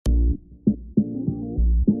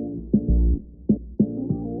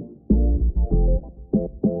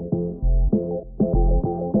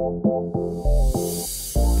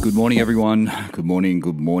Good morning, everyone. Good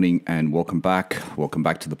morning, and welcome back. Welcome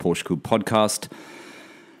back to the PorscheCooled Podcast.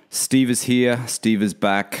 Steve is here. Steve is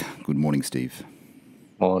back. Good morning, Steve.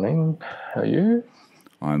 Morning. How are you?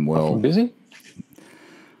 I'm well. Nothing busy?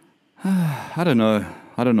 I don't know.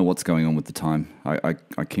 I don't know what's going on with the time. I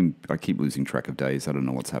keep losing track of days. I don't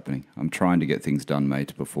know what's happening. I'm trying to get things done,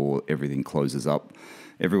 mate, before everything closes up.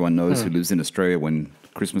 Everyone knows who lives in Australia when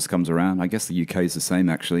Christmas comes around. I guess the UK is the same,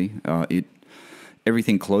 actually.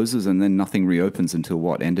 Everything closes and then nothing reopens until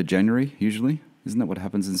what, end of January, usually? Isn't that what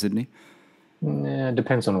happens in Sydney? Yeah, it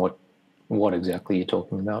depends on what exactly you're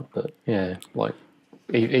talking about. But yeah, like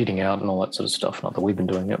eating out and all that sort of stuff. Not that we've been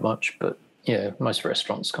doing it much, but yeah, most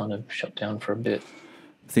restaurants kind of shut down for a bit.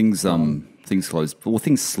 Things close. Well,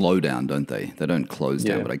 things slow down, don't they? They don't close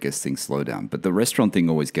down, but I guess things slow down. But the restaurant thing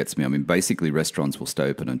always gets me. I mean, basically, restaurants will stay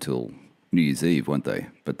open until New Year's Eve, won't they?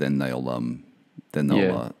 But then they'll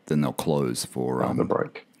close for a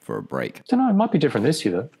break. For a break. I don't know. It might be different this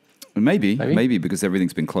year, though. Maybe because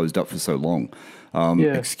everything's been closed up for so long.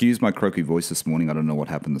 Excuse my croaky voice this morning. I don't know what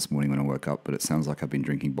happened this morning when I woke up, but it sounds like I've been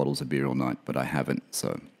drinking bottles of beer all night, but I haven't.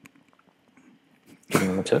 So getting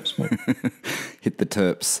on the terps, mate. Hit the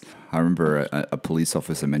terps. I remember a police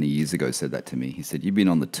officer many years ago said that to me. He said, "You've been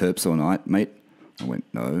on the terps all night, mate?" I went,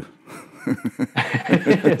 "No."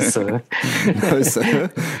 Yes, sir. No,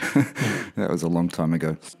 sir. That was a long time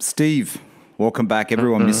ago. Steve, welcome back.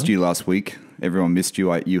 Everyone missed you last week. Everyone missed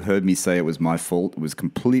you. You heard me say it was my fault. It was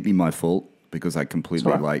completely my fault because I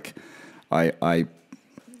completely I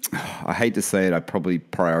hate to say it. I probably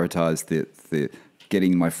prioritized the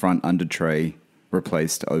getting my front under tray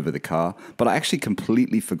replaced over the car, but I actually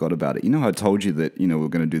completely forgot about it. You know, I told you that, we were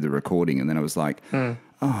going to do the recording, and then I was like,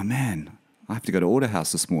 oh man, I have to go to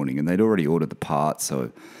Autohouse this morning, and they'd already ordered the parts.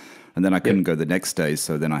 So, and then I couldn't go the next day.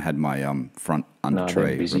 So then I had my front under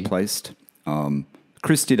tray replaced.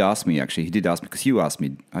 Chris did ask me, actually. He did ask me, because you asked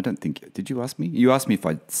me, did you ask me? You asked me if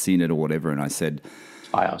I'd seen it or whatever, and I said...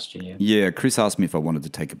 I asked you, yeah. Yeah, Chris asked me if I wanted to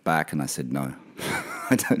take it back, and I said no.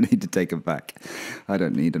 I don't need to take it back. I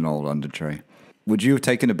don't need an old under tray. Would you have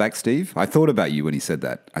taken it back, Steve? I thought about you when he said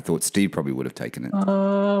that. I thought Steve probably would have taken it.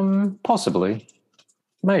 Possibly.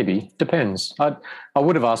 Maybe. Depends. I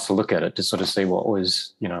would have asked to look at it to sort of see what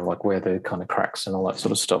was, like where the kind of cracks and all that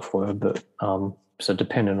sort of stuff were. But so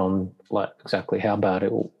depending on like exactly how bad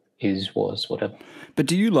it was, whatever. But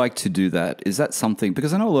do you like to do that? Is that something,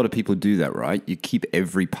 because I know a lot of people do that, right? You keep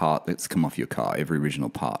every part that's come off your car, every original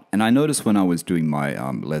part. And I noticed when I was doing my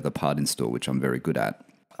leather part install, which I'm very good at,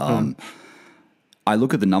 I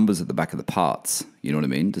look at the numbers at the back of the parts, you know what I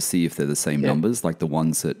mean, to see if they're the same numbers, like the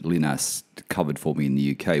ones that Linas covered for me in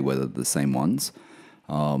the UK, whether they're the same ones.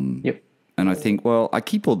 And I think, well, I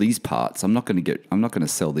keep all these parts. I'm not going to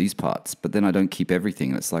sell these parts, but then I don't keep everything.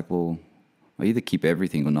 And it's like, well, I either keep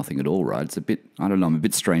everything or nothing at all, right? It's a bit, I don't know, I'm a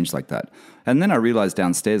bit strange like that. And then I realized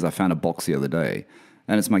downstairs, I found a box the other day,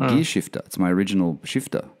 and it's my gear shifter. It's my original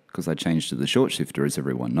shifter, because I changed to the short shifter, as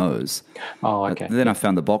everyone knows. Oh, okay. Then I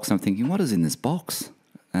found the box, and I'm thinking, what is in this box?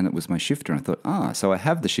 And it was my shifter. And I thought, so I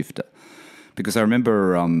have the shifter. Because I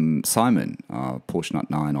remember Simon, Porsche Nut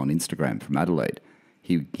 9 on Instagram from Adelaide,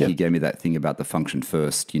 he gave me that thing about the function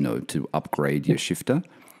first, to upgrade your shifter.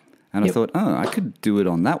 And I thought, I could do it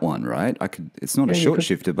on that one, right? It's not a short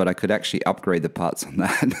shifter, but I could actually upgrade the parts on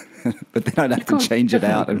that. But then I'd have to change it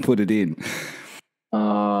out and put it in.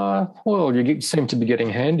 Well, you seem to be getting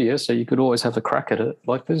handier, so you could always have a crack at it.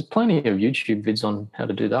 Like, there's plenty of YouTube vids on how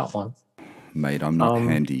to do that one. Mate, I'm not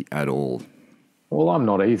handy at all. Well, I'm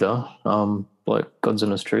not either. Like, God's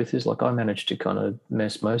honest truth is, like, I managed to kind of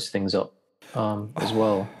mess most things up as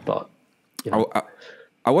well. But,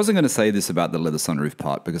 I wasn't going to say this about the leather sunroof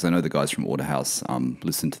part, because I know the guys from Autohouse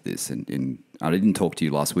listen to this. And I didn't talk to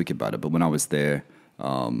you last week about it, but when I was there...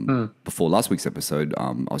 before last week's episode,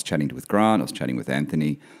 I was chatting with Grant, I was chatting with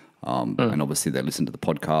Anthony, and obviously they listen to the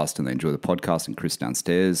podcast and they enjoy the podcast, and Chris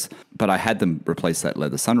downstairs. But I had them replace that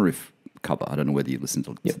leather sunroof cover. I don't know whether you listened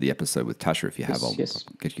to the episode with Tasha. If you have, I'll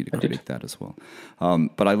get you to credit that as well.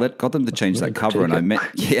 But I got them to change that cover, and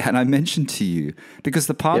I mentioned to you, because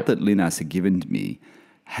the part that Linas had given me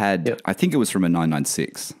had, I think it was from a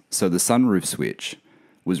 996. So the sunroof switch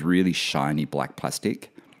was really shiny black plastic.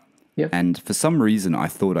 And for some reason, I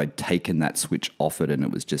thought I'd taken that switch off it, and it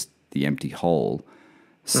was just the empty hole,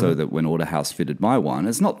 so that when Autohouse fitted my one,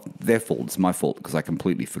 it's not their fault, it's my fault, because I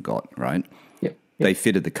completely forgot, right? They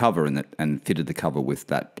fitted the cover and fitted the cover with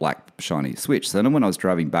that black shiny switch. So then when I was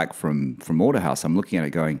driving back from Autohouse, I'm looking at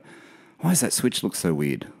it going, why does that switch look so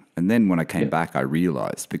weird? And then when I came back, I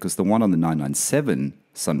realized, because the one on the 997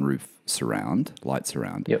 sunroof light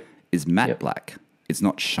surround, is matte black. it's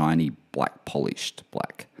not shiny black, polished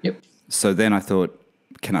black. Yep. So then I thought,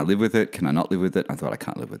 can I live with it? Can I not live with it? I thought I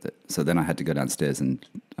can't live with it. So then I had to go downstairs and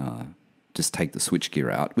just take the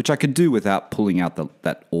switchgear out, which I could do without pulling out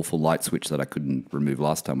that awful light switch that I couldn't remove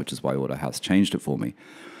last time, which is why Autohouse changed it for me.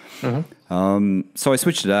 So I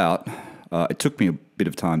switched it out. It took me a bit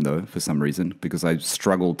of time, though, for some reason, because I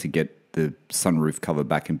struggled to get the sunroof cover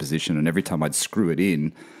back in position. And every time I'd screw it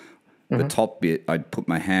in, the top bit, I'd put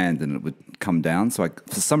my hand and it would come down. So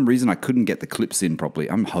for some reason, I couldn't get the clips in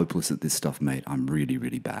properly. I'm hopeless at this stuff, mate. I'm really,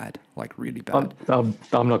 really bad. Like, really bad. I'm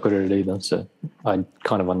not good at it either, so I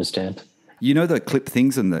kind of understand. You know the clip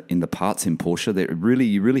things in the parts in Porsche,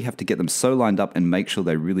 you really have to get them so lined up and make sure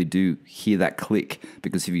they really do hear that click,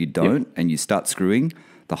 because if you don't and you start screwing,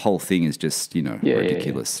 the whole thing is just,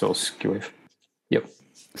 ridiculous. It's all skewy. Yep.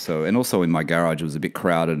 So, and also in my garage, it was a bit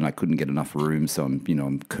crowded and I couldn't get enough room. So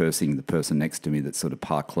I'm cursing the person next to me that sort of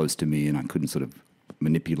parked close to me, and I couldn't sort of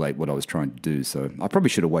manipulate what I was trying to do. So I probably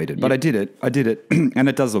should have waited, but I did it. And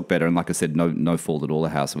it does look better. And like I said, no fault at all. The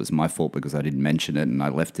house, it was my fault because I didn't mention it and I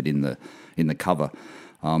left it in the cover.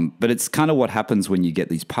 But it's kind of what happens when you get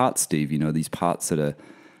these parts, Steve. These parts that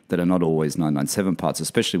are not always 997 parts,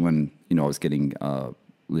 especially when I was getting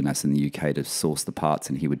Linas in the UK to source the parts,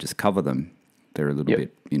 and he would just cover them. They're a little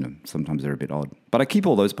bit, sometimes they're a bit odd. But I keep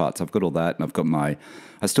all those parts. I've got all that, and I've got I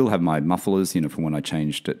still have my mufflers, from when I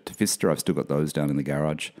changed it to Vista. I've still got those down in the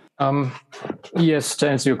garage. Yes, to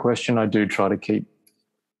answer your question, I do try to keep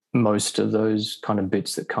most of those kind of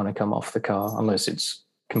bits that kind of come off the car, unless it's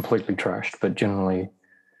completely trashed. But generally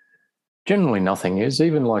nothing is.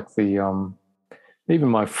 Even like even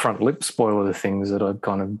my front lip spoiler, the things that I've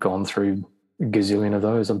kind of gone through a gazillion of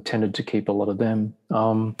those, I've tended to keep a lot of them.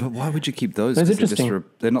 But why would you keep those? Because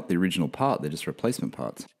they're not the original part; they're just replacement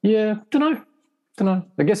parts. Yeah, don't know.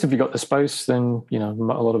 I guess if you got the space, then a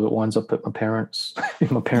lot of it winds up at my parents'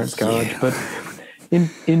 in my parents' garage. But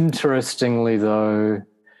interestingly, though,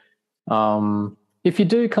 if you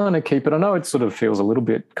do kind of keep it, I know it sort of feels a little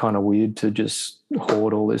bit kind of weird to just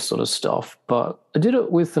hoard all this sort of stuff, but I did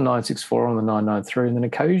it with the 964 and the 993, and then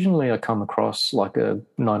occasionally I come across like a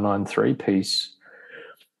 993 piece,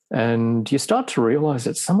 and you start to realize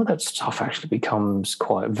that some of that stuff actually becomes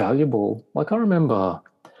quite valuable. Like I remember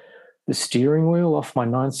the steering wheel off my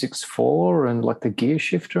 964 and like the gear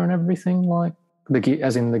shifter and everything, like the gear,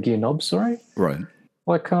 as in the gear knob, sorry. Right.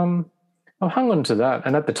 Like, I hung on to that,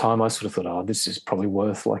 and at the time I sort of thought, this is probably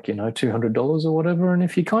worth like, $200 or whatever. And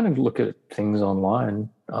if you kind of look at things online,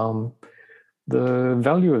 the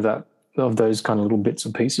value of those kind of little bits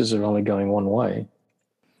and pieces are only going one way.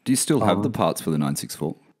 Do you still have the parts for the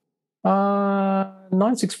 964?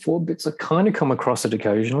 964 bits, I kind of come across it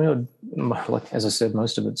occasionally. Like, as I said,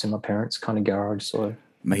 most of it's in my parents' kind of garage, so...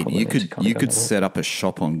 Mate, you could set up a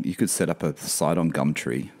shop you could set up a site on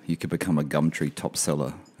Gumtree. You could become a Gumtree top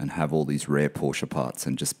seller and have all these rare Porsche parts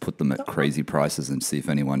and just put them at crazy prices and see if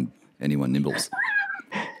anyone nibbles.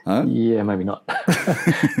 Huh? Yeah, maybe not.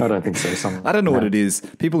 I don't think so. I don't know what it is.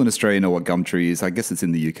 People in Australia know what Gumtree is. I guess it's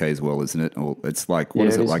in the UK as well, isn't it? Or it's like, what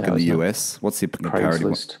is it like in the US? What's the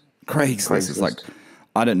comparative? Craigslist. It's like,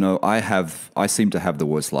 I don't know. I seem to have the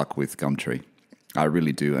worst luck with Gumtree. I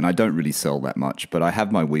really do, and I don't really sell that much, but I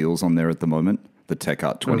have my wheels on there at the moment, the Tech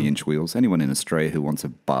Art 20-inch wheels. Anyone in Australia who wants a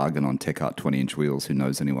bargain on Tech Art 20-inch wheels, who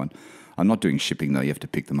knows anyone? I'm not doing shipping, though. You have to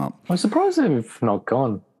pick them up. I'm surprised they've not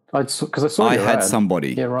gone, because I saw your ad.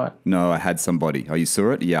 Somebody. Yeah, right. No, I had somebody. Oh, you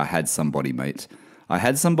saw it? Yeah, I had somebody, mate. I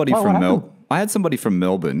had somebody from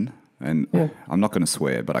Melbourne, and I'm not going to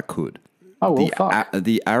swear, but I could. Oh, well, fuck.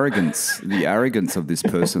 The arrogance of this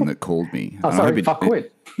person that called me. Oh, sorry, fuck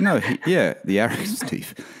quit. No, the arrogance,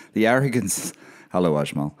 Steve. The arrogance. Hello,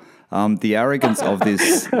 Ajmal. The arrogance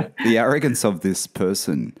of this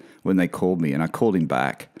person when they called me, and I called him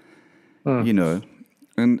back.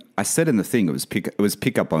 And I said in the thing it was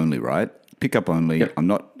pickup only, right? Pickup only. Yep.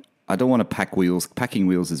 I don't want to pack wheels. Packing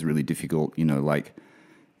wheels is really difficult.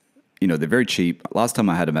 They're very cheap. Last time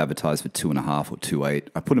I had them advertised for 2.5 or 2.8.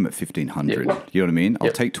 I put them at 1,500. Yep. You know what I mean? I'll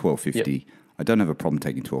Yep. take 1,250. Yep. I don't have a problem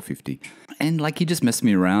taking 1,250. And he just messed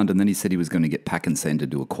me around, and then he said he was going to get Pack and Send to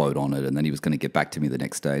do a quote on it, and then he was going to get back to me the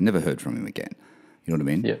next day. Never heard from him again. You know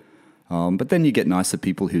what I mean? Yeah. But then you get nicer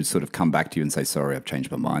people who sort of come back to you and say, sorry, I've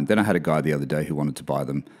changed my mind. Then I had a guy the other day who wanted to buy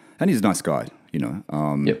them, and he's a nice guy,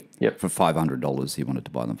 Yep. For $500 he wanted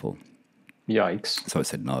to buy them for. Yikes. So I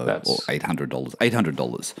said no, or $800.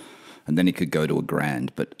 $800. And then he could go to $1,000.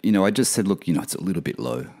 But, I just said, look, it's a little bit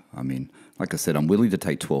low. I mean, like I said, I'm willing to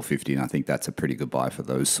take $1,250, and I think that's a pretty good buy for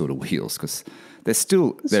those sort of wheels because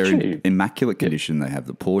they're in immaculate condition. Yep. They have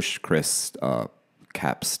the Porsche crest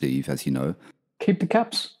caps, Steve, as you know. Keep the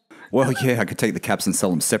caps. Well, yeah, I could take the caps and sell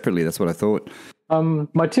them separately. That's what I thought.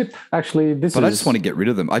 My tip, actually, I just want to get rid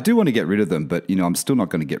of them. I do want to get rid of them, but I'm still not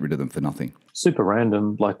going to get rid of them for nothing. Super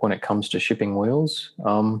random. Like when it comes to shipping wheels,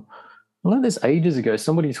 I know this ages ago.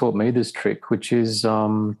 Somebody taught me this trick, which is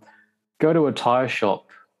go to a tire shop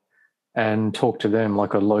and talk to them,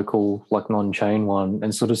 like a local, like non-chain one,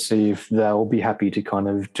 and sort of see if they'll be happy to kind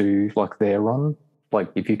of do like their run. Like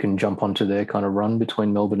if you can jump onto their kind of run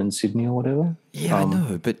between Melbourne and Sydney or whatever. Yeah, I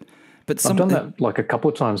know, but I've done that like a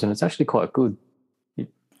couple of times, and it's actually quite good.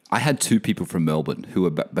 I had 2 people from Melbourne who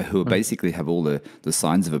are basically have all the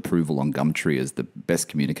signs of approval on Gumtree as the best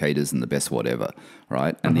communicators and the best whatever,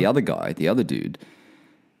 right? And the other dude,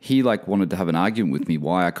 he like wanted to have an argument with me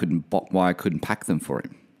why I couldn't pack them for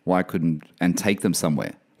him, why I couldn't and take them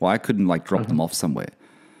somewhere, why I couldn't like drop them off somewhere.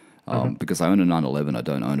 Because I own a 911, I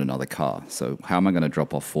don't own another car. So how am I going to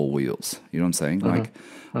drop off 4 wheels? You know what I'm saying? Like,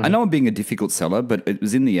 I know I'm being a difficult seller, but it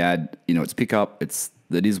was in the ad. It's pickup.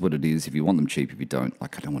 That is what it is. If you want them cheap, if you don't,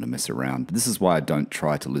 like, I don't want to mess around. But this is why I don't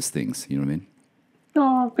try to list things. You know what I mean?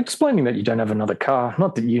 No, explaining that you don't have another car,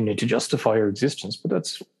 not that you need to justify your existence, but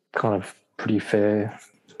that's kind of pretty fair.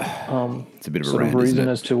 It's a bit of a sort rant, of reason isn't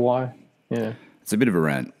it? as to why. Yeah, it's a bit of a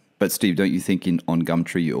rant. But Steve, don't you think on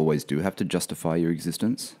Gumtree you always do have to justify your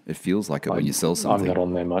existence? It feels like it when you sell something. I'm not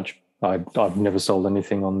on there much. I've never sold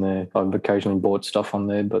anything on there. I've occasionally bought stuff on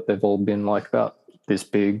there, but they've all been like about this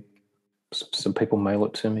big. Some people mail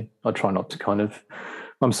it to me. I try not to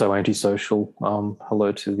I'm so antisocial.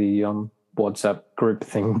 Hello to the WhatsApp group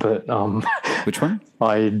thing, but which one?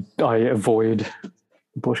 I avoid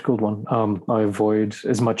the PorscheCooled one. I avoid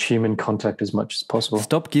as much human contact as much as possible.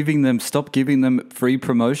 Stop giving them free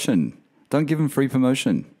promotion. Don't give them free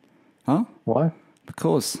promotion. Huh? Why?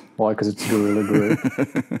 Because. Why? Because it's a guerrilla group.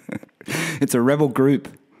 It's a rebel group.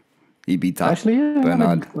 Actually, yeah,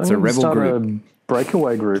 Bernard. It's a rebel group. A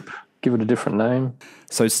breakaway group. Give it a different name.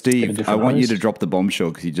 So, Steve, I want you to drop the bombshell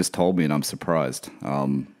because you just told me and I'm surprised.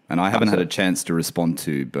 And I haven't had a chance to respond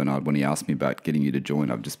to Bernard when he asked me about getting you to join.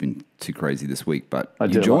 I've just been too crazy this week, but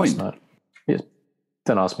you joined. Last night. Yes.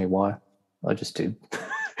 Don't ask me why. I just did.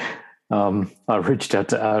 I reached out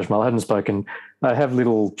to Ajmal. I hadn't spoken. I have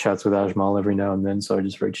little chats with Ajmal every now and then, so I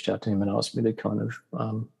just reached out to him and asked me to kind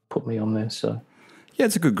of put me on there. So. Yeah,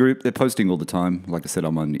 it's a good group. They're posting all the time. Like I said,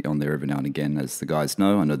 I'm on there every now and again, as the guys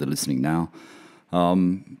know. I know they're listening now.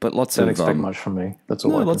 But don't expect much from me. That's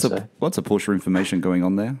all I can say. Lots of Porsche information going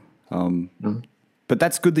on there. But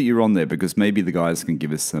that's good that you're on there because maybe the guys can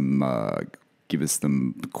give us some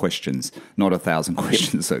questions. Not 1,000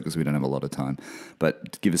 questions, though, because we don't have a lot of time.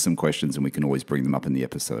 But give us some questions and we can always bring them up in the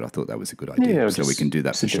episode. I thought that was a good idea. Yeah, so we can do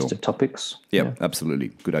that for sure. Suggested topics. Yep, yeah, absolutely.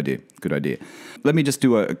 Good idea. Let me just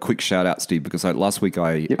do a quick shout out, Steve, because last week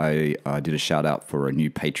I did a shout out for a new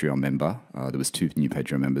Patreon member. There was 2 new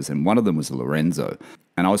Patreon members, and one of them was Lorenzo.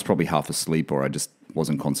 And I was probably half asleep or I just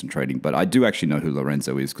wasn't concentrating. But I do actually know who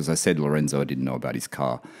Lorenzo is because I said Lorenzo, I didn't know about his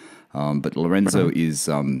car. But Lorenzo is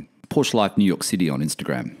Porsche Life New York City on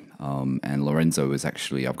Instagram. And Lorenzo is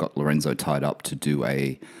actually, I've got Lorenzo tied up to do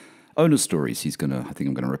a owner stories. I think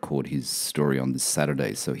I'm going to record his story on this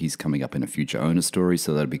Saturday. So he's coming up in a future owner story.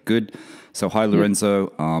 So that'll be good. So hi, Lorenzo.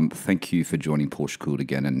 Thank you for joining PorscheCooled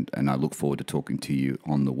again. And I look forward to talking to you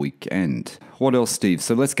on the weekend. What else, Steve?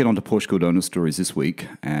 So let's get on to PorscheCooled owner stories this week.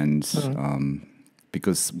 And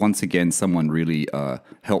because once again, someone really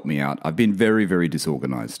helped me out. I've been very, very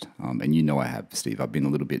disorganized. And you know I have, Steve. I've been a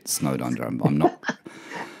little bit snowed under. I'm not...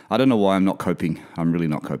 I don't know why I'm not coping. I'm really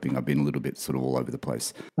not coping. I've been a little bit sort of all over the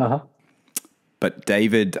place. But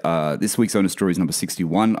David, this week's owner story is number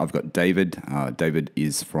 61. I've got David. David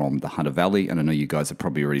is from the Hunter Valley, and I know you guys have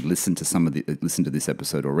probably already listened to this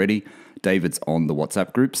episode already. David's on the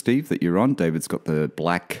WhatsApp group, Steve, that you're on. David's got the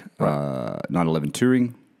black 911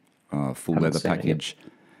 Touring, full leather package.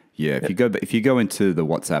 Yeah, if you go into the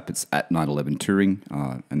WhatsApp, it's at 911 Touring,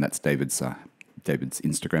 and that's David's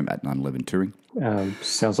Instagram at 911 Touring.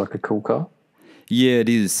 Sounds like a cool car. Yeah, it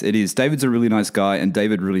is. It is. David's a really nice guy, and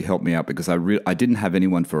David really helped me out because I didn't have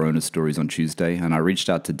anyone for owner stories on Tuesday, and I reached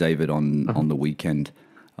out to David on the weekend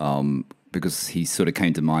because he sort of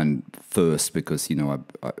came to mind first because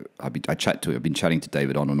I've been chatting to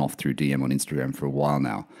David on and off through DM on Instagram for a while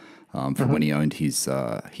now. From when he owned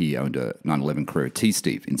a 911 Carrera T,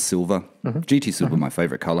 Steve, in silver, GT silver, my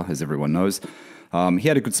favorite color, as everyone knows. He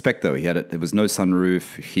had a good spec though. There was no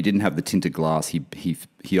sunroof. He didn't have the tinted glass. He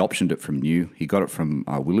optioned it from new. He got it from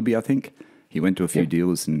Willoughby, I think. He went to a few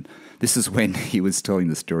dealers, and this is when he was telling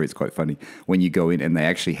the story. It's quite funny when you go in and they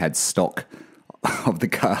actually had stock of the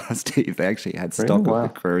car, Steve. They actually had stock Really? Wow.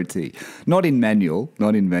 of the Carrera T. Not in manual,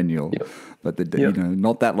 Yep. but Yep.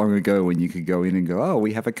 not that long ago when you could go in and go, oh,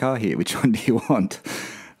 we have a car here. Which one do you want?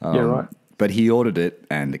 Yeah, right. But he ordered it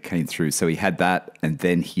and it came through. So he had that, and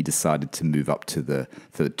then he decided to move up to the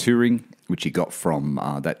Touring, which he got from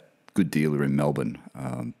that good dealer in Melbourne,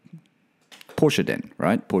 Porsche Den,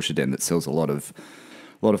 right? Porsche Den that sells a lot of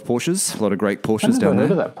Porsches, a lot of great Porsches down there. I've never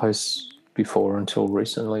heard of that place before until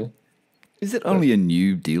recently. Is it only a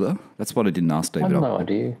new dealer? That's what I didn't ask David. I have no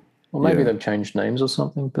idea. Well, maybe they've changed names or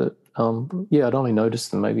something, but I'd only noticed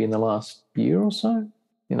them maybe in the last year or so.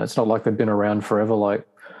 You know, it's not like they've been around forever, like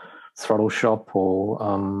Throttle Shop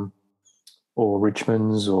or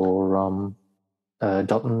Richmond's or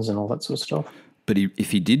Dutton's and all that sort of stuff. But if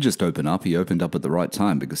he did just open up, he opened up at the right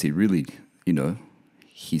time because he really,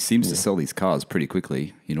 he seems to sell these cars pretty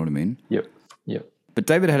quickly. You know what I mean? Yep. But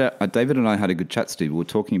David and I had a good chat, Steve. We were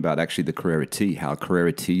talking about actually the Carrera T, how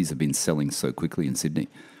Carrera Ts have been selling so quickly in Sydney.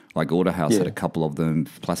 Like Autohouse had a couple of them.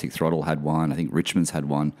 Plastic Throttle had one. I think Richmond's had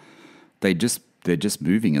one. They're just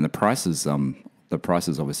moving, and the prices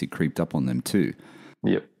obviously creeped up on them too.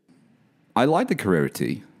 Yep. I like the Carrera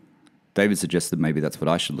T. David suggested maybe that's what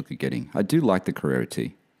I should look at getting. I do like the Carrera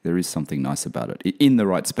T. There is something nice about it. In the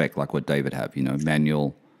right spec, like what David have,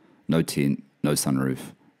 manual, no tint, no sunroof.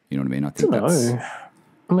 You know what I mean? I think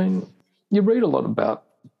I mean, you read a lot about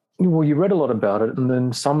it, and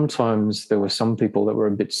then sometimes there were some people that were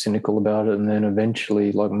a bit cynical about it, and then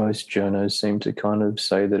eventually, like most journos seem to kind of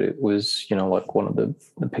say that it was, like one of the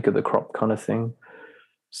pick of the crop kind of thing.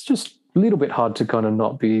 It's just a little bit hard to kind of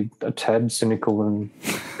not be a tad cynical and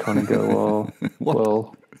kind of go,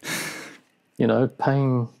 well,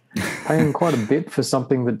 paying quite a bit for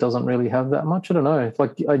something that doesn't really have that much. I don't know.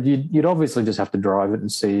 Like you'd obviously just have to drive it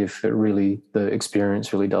and see if the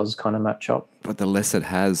experience really does kind of match up. But the less it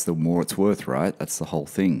has, the more it's worth, right? That's the whole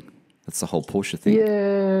thing. That's the whole Porsche thing.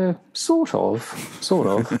 Yeah, sort of.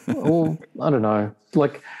 Well, I don't know.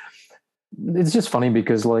 Like, it's just funny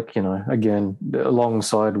because, like, again,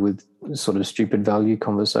 alongside with sort of stupid value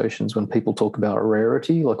conversations, when people talk about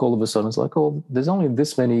rarity, like all of a sudden it's like, oh, there's only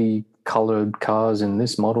this many colored cars in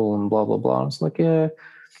this model and blah, blah, blah. It's like, yeah,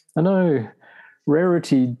 I know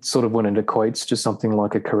rarity sort of when it equates to something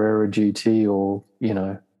like a Carrera GT or,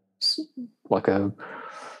 like a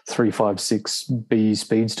 356B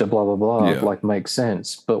Speedster, blah, blah, blah, like makes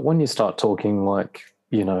sense. But when you start talking like,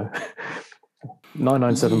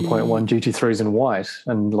 997.1 GT3s in white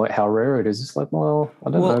and like how rare it is, it's like, well, I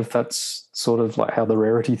don't know if that's sort of like how the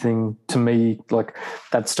rarity thing, to me, like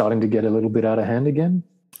that's starting to get a little bit out of hand again.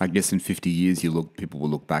 I guess in 50 years, people will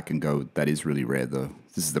look back and go, that is really rare though.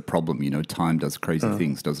 This is the problem, time does crazy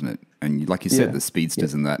things, doesn't it? And like you said, the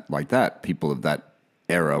Speedsters and that, like that, people of that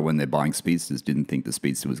era when they're buying Speedsters didn't think the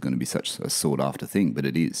Speedster was going to be such a sought after thing, but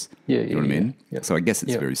it is. You know what I mean? Yep. So I guess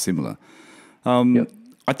it's very similar.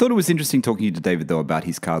 I thought it was interesting talking to David, though, about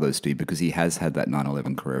his car, though, Steve, because he has had that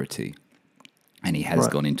 911 Carrera T, and he has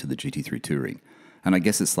gone into the GT3 Touring. And I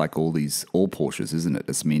guess it's like all Porsches, isn't it?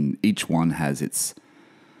 I mean, each one has its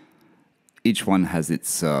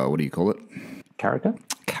what do you call it? Character?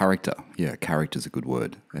 Character. Yeah, character's a good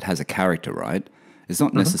word. It has a character, right? It's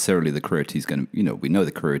not necessarily the Carrera T is going to, we know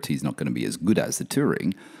the Carrera T is not going to be as good as the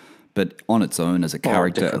Touring, but on its own as a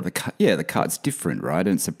character, the car's different, right?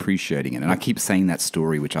 And it's appreciating it. And I keep saying that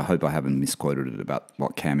story, which I hope I haven't misquoted it, about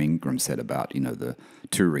what Cam Ingram said about, the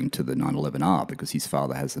Touring to the 911R, because his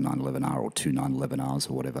father has the 911R or two 911Rs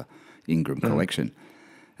or whatever, Ingram collection.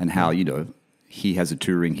 And how, he has a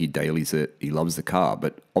Touring, he dailies it, he loves the car,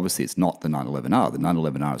 but obviously it's not the 911R. The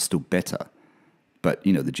 911R is still better. But,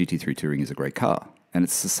 the GT3 Touring is a great car. And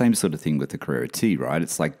it's the same sort of thing with the Carrera T, right?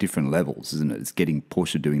 It's like different levels, isn't it? It's getting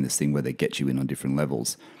Porsche doing this thing where they get you in on different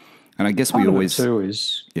levels. And I guess Part we always... of it too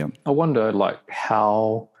is, I wonder, like,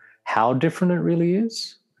 how different it really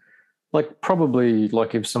is. Like, probably,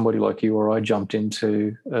 like, if somebody like you or I jumped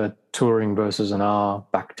into a Touring versus an R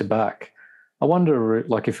back-to-back, I wonder,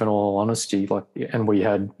 like, if in all honesty, like, and we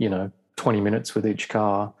had, 20 minutes with each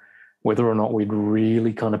car, whether or not we'd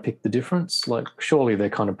really kind of pick the difference. Like, surely they're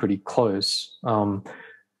kind of pretty close.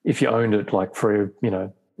 If you owned it like for,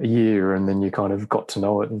 a year and then you kind of got to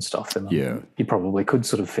know it and stuff, then you probably could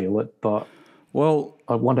sort of feel it. But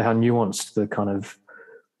I wonder how nuanced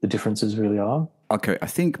the differences really are. Okay, I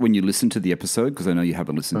think when you listen to the episode, because I know you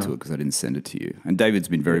haven't listened to it because I didn't send it to you, and David's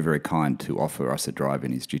been very, very kind to offer us a drive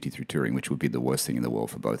in his GT3 Touring, which would be the worst thing in the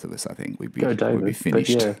world for both of us, I think. We'd be finished.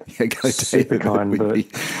 Go David. Super kind,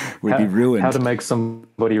 we'd be ruined. How to make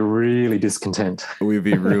somebody really discontent. We'd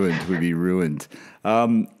be ruined.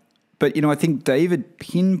 But, I think David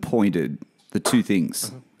pinpointed the two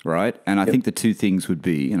things. right? And I think the two things would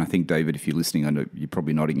be, and I think, David, if you're listening, I know you're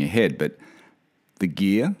probably nodding your head, but the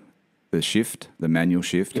gear, the shift, the manual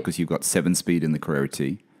shift, because you've got 7-speed in the Carrera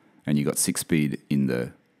T and you've got 6-speed in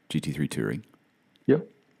the GT3 Touring. Yep.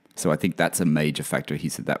 So I think that's a major factor. He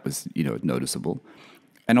said that was, noticeable.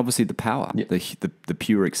 And obviously the power, the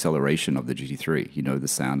pure acceleration of the GT3, the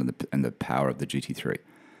sound and the power of the GT3.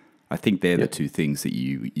 I think they're the two things that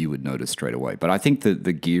you would notice straight away. But I think that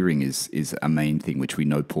the gearing is a main thing, which we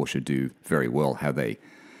know Porsche do very well, how they,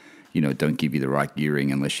 don't give you the right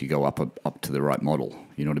gearing unless you go up to the right model.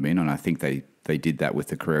 You know what I mean? And I think they did that with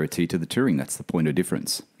the Carrera T to the Touring. That's the point of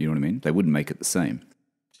difference. You know what I mean? They wouldn't make it the same.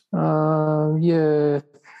 Yeah.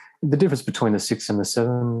 The difference between the 6 and the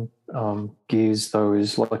 7 gears, though,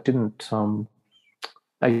 is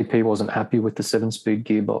AP wasn't happy with the 7-speed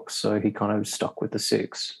gearbox, so he kind of stuck with the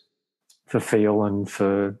 6 for feel and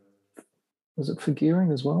was it for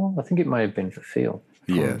gearing as well? I think it may have been for feel.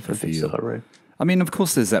 Yeah, for feel. That I read. I mean, of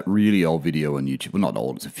course, there's that really old video on YouTube. Well, not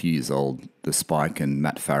old, it's a few years old, the Spike and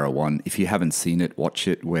Matt Farah one. If you haven't seen it, watch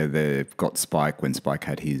it, where they've got Spike when Spike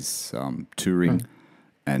had his Touring,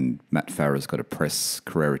 and Matt Farah's got a press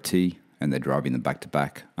Carrera T, and they're driving them back to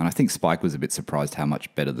back. And I think Spike was a bit surprised how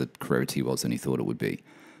much better the Carrera T was than he thought it would be.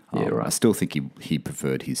 I still think he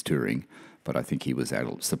preferred his Touring, but I think he was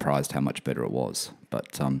surprised how much better it was.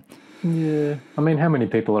 But yeah, I mean, how many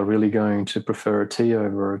people are really going to prefer a T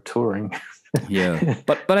over a Touring? Yeah,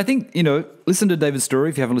 but I think, listen to David's story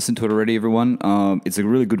if you haven't listened to it already, everyone. It's a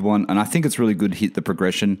really good one, and I think it's really good hit the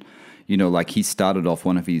progression. Like he started off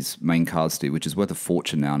one of his main cars, Steve, which is worth a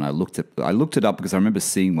fortune now, and I looked it up because I remember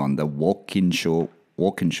seeing one, the Walkinshaw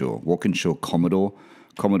Commodore.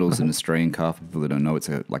 Commodore's an Australian car. For people that don't know, it's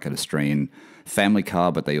like an Australian family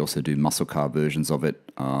car, but they also do muscle car versions of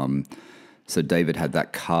it. So David had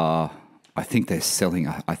that car. I think they're selling,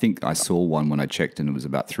 I think I saw one when I checked and it was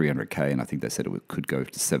about 300K, and I think they said it could go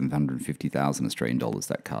to 750,000 Australian dollars,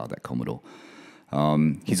 that car, that Commodore.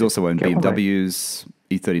 He's also owned BMWs,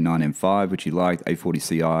 E39 M5, which he liked, A40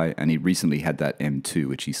 Ci, and he recently had that M2,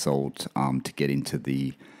 which he sold to get into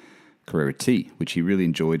the Carrera T, which he really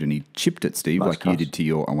enjoyed, and he chipped it, Steve, like you did to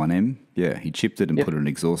your 1M. Yeah, he chipped it and put an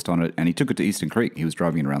exhaust on it, and he took it to Eastern Creek. He was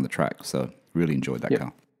driving it around the track, so really enjoyed that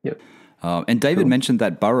car. Yep. And David mentioned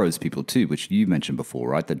that Burroughs people too, which you mentioned before,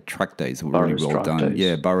 right? The track days were really well done.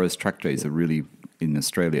 Yeah, Burroughs track days are really in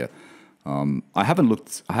Australia. I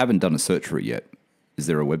haven't done a search for it yet. Is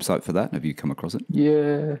there a website for that? Have you come across it?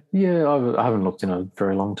 Yeah. I haven't looked in a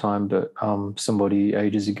very long time, but somebody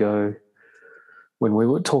ages ago, when we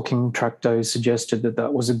were talking track days, suggested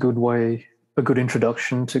that was a good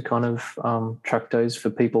introduction to kind of track days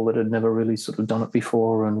for people that had never really sort of done it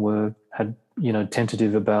before and had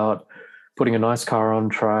tentative about putting a nice car on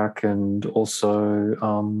track and also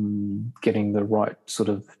getting the right sort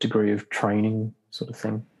of degree of training sort of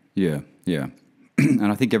thing. Yeah.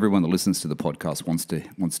 And I think everyone that listens to the podcast wants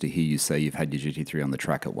to hear you say you've had your GT3 on the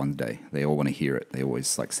track at one day. They all want to hear it. They always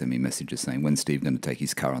send me messages saying, when's Steve going to take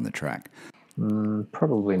his car on the track?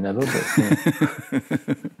 Probably never, but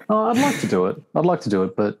yeah. I'd like to do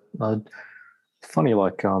it. But funny,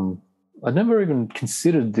 I'd never even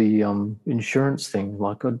considered the insurance thing.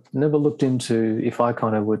 Like, I'd never looked into if I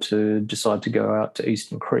kind of were to decide to go out to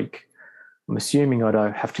Eastern Creek. I'm assuming I'd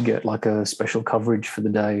have to get like a special coverage for the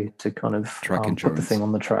day to kind of put the thing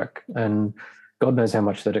on the track. And God knows how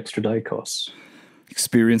much that extra day costs.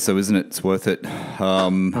 Experience, though, isn't it? It's worth it.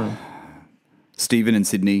 Stephen in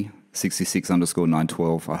Sydney,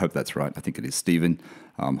 66_912. I hope that's right. I think it is Stephen.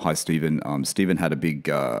 Hi, Stephen. Stephen had a big,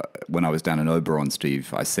 when I was down in Oberon,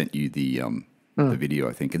 Steve, I sent you the video,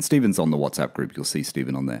 I think. And Stephen's on the WhatsApp group. You'll see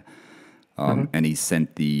Stephen on there. And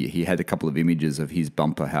he had a couple of images of his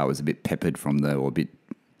bumper, how it was a bit peppered or a bit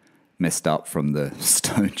messed up from the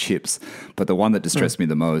stone chips. But the one that distressed me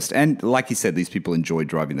the most, and like he said, these people enjoyed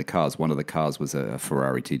driving the cars. One of the cars was a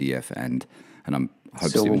Ferrari TDF, and I hope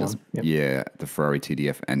Stephen does. Yeah, the Ferrari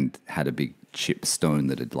TDF, and had a big chip stone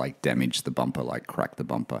that had like damaged the bumper, like cracked the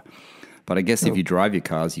bumper. But I guess if you drive your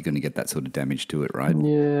cars, you're going to get that sort of damage to it, right?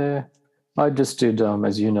 Yeah. I just did,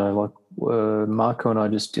 as you know, Marco and I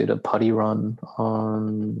just did a putty run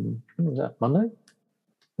on, when was that, Monday?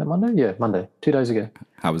 Yeah, Monday, 2 days ago.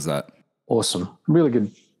 How was that? Awesome. Really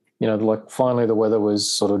good. Finally the weather was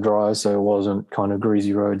sort of dry, so it wasn't kind of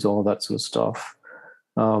greasy roads, all of that sort of stuff.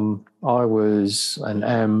 I was and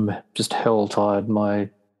am just hell tired. My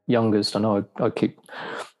youngest, I know I keep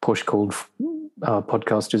PorscheCooled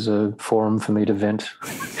Podcast is a forum for me to vent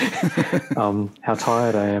how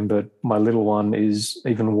tired I am, but my little one is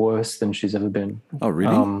even worse than she's ever been. Oh,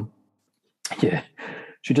 really? Yeah.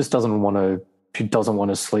 She just doesn't want to she doesn't want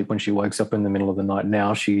to sleep when she wakes up in the middle of the night.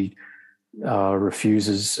 Now she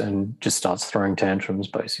refuses and just starts throwing tantrums,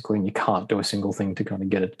 basically, and you can't do a single thing to kind of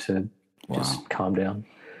get it to just calm down.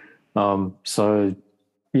 So,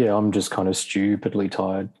 yeah, I'm just kind of stupidly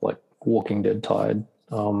tired, like Walking Dead tired.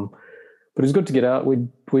 But it was good to get out. We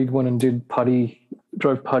went and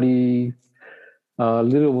drove putty.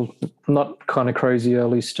 Little, not kind of crazy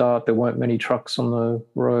early start. There weren't many trucks on the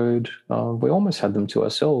road. We almost had them to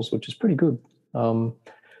ourselves, which is pretty good.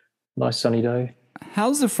 Nice sunny day.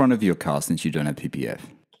 How's the front of your car since you don't have PPF?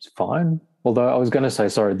 It's fine. Although I was going to say,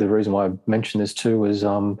 sorry, the reason why I mentioned this too was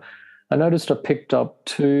I noticed I picked up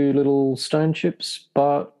 2 little stone chips,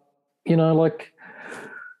 but, like...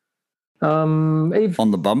 on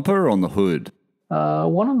the bumper or on the hood?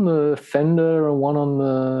 One on the fender and one on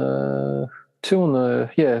the...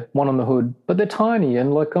 one on the hood, but they're tiny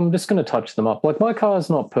and like I'm just going to touch them up. Like my car is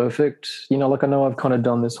not perfect, like I know I've kind of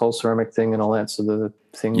done this whole ceramic thing and I'll answer the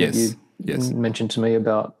thing that you mentioned to me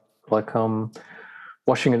about like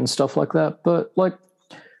washing it and stuff like that. But like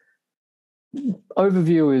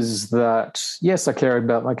overview is that yes, I care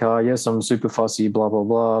about my car. Yes, I'm super fussy, blah blah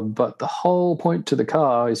blah. But the whole point to the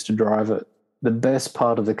car is to drive it. The best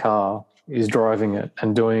part of the car is driving it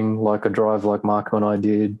and doing like a drive like Marco and I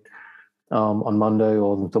did. On Monday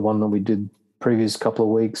or the one that we did previous couple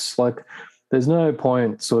of weeks. Like there's no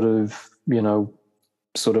point sort of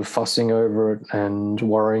fussing over it and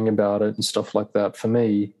worrying about it and stuff like that for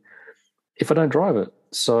me if I don't drive it.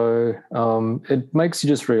 So it makes you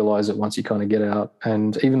just realize it once you kind of get out.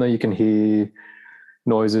 And even though you can hear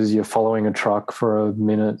noises, you're following a truck for a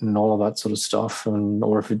minute and all of that sort of stuff,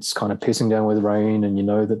 or if it's kind of pissing down with rain and you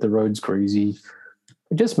know that the road's greasy,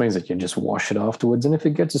 it just means that you just wash it afterwards. And if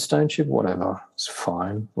it gets a stone chip, whatever, it's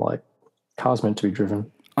fine. Like, car's meant to be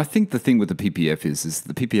driven. I think the thing with the PPF is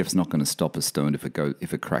the PPF's not going to stop a stone if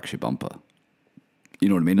it cracks your bumper. You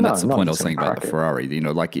know what I mean? And that's the point I was saying about the Ferrari.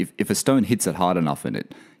 Like if a stone hits it hard enough and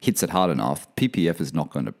it hits it hard enough, PPF is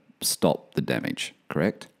not going to stop the damage,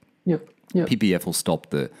 correct? Yep. PPF will stop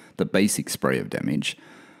the basic spray of damage,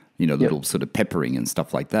 little sort of peppering and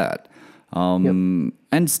stuff like that.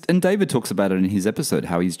 And David talks about it in his episode,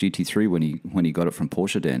 how his GT3 when he got it from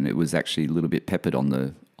Porsche then, it was actually a little bit peppered on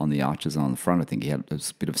the arches and on the front. I think he had a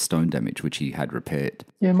bit of stone damage which he had repaired.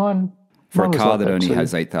 Yeah, mine for a car that only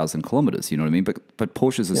has 8,000 kilometers, you know what I mean? But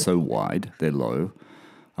Porsches are so wide, they're low.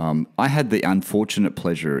 I had the unfortunate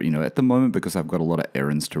pleasure, at the moment, because I've got a lot of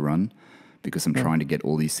errands to run, because I'm trying to get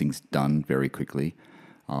all these things done very quickly.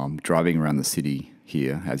 Driving around the city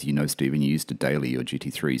here, as you know, Stephen, you used to daily your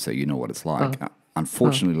GT3, so you know what it's like.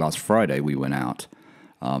 Unfortunately, last Friday we went out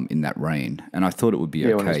in that rain, and I thought it would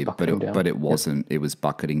be okay, but it wasn't. It was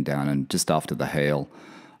bucketing down, and just after the hail,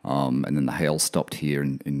 and then the hail stopped here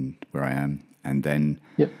in where I am, and then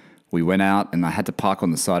we went out, and I had to park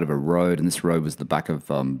on the side of a road, and this road was the back of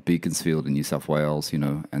Beaconsfield in New South Wales,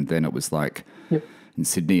 and then it was like... in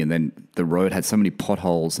Sydney, and then the road had so many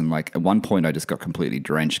potholes, and like at one point I just got completely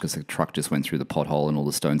drenched because the truck just went through the pothole and all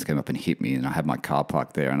the stones came up and hit me, and I had my car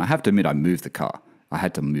parked there, and I have to admit I moved the car. I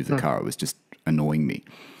had to move the car. It was just annoying me.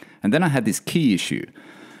 And then I had this key issue,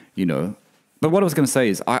 but what I was going to say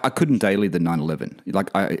is I couldn't daily the 911. Like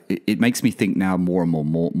it makes me think now more and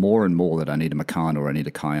more that I need a Macan or I need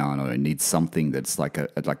a Cayenne or I need something that's like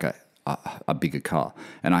a bigger car.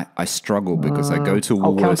 And I struggle because I go to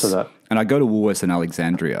Woolworths and I go to Woolworths in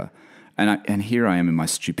Alexandria, and here I am in my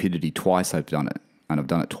stupidity. Twice I've done it, and I've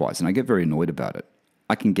done it twice, and I get very annoyed about it.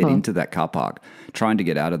 I can get into that car park. Trying to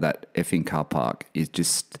get out of that effing car park is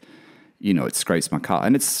just, it scrapes my car,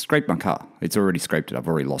 and it's scraped my car. It's already scraped it. I've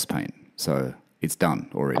already lost paint, so it's done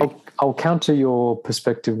already. I'll counter your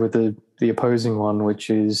perspective with the opposing one, which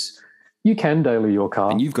is you can daily your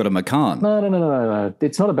car. And you've got a Macan. No.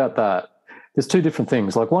 It's not about that. There's 2 different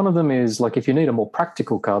things. Like one of them is like if you need a more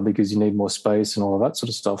practical car because you need more space and all of that sort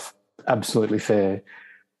of stuff, absolutely fair.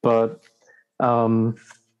 But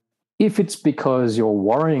if it's because you're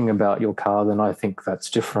worrying about your car, then I think that's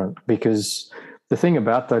different, because the thing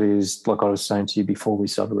about that is, like I was saying to you before we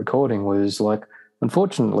started recording, was like,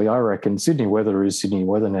 unfortunately, I reckon Sydney weather is Sydney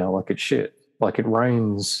weather now. Like it's shit. Like it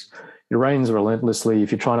rains relentlessly.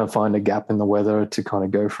 If you're trying to find a gap in the weather to kind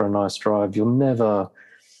of go for a nice drive, you'll never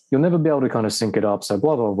be able to kind of sync it up. So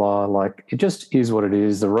blah, blah, blah. Like it just is what it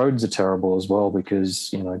is. The roads are terrible as well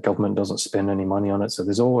because, government doesn't spend any money on it. So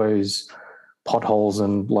there's always potholes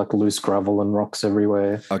and like loose gravel and rocks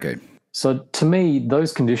everywhere. Okay. So to me,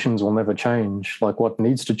 those conditions will never change. Like what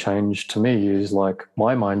needs to change to me is like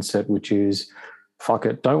my mindset, which is, fuck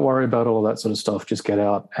it, don't worry about all that sort of stuff. Just get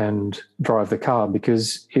out and drive the car.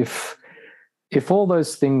 Because if all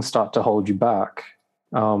those things start to hold you back,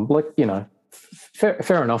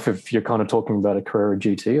 fair enough if you're kind of talking about a Carrera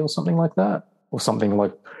GT or something like that, or something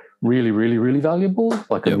like really, really, really valuable,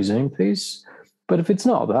 like a museum piece. But if it's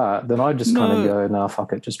not that, then I just kind of go, nah,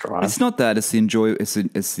 fuck it, just drive. It's not that. It's the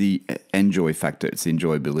enjoy factor. It's the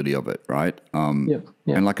enjoyability of it, right? And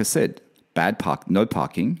like I said, no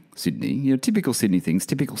parking, Sydney. Typical Sydney things.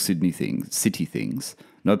 City things.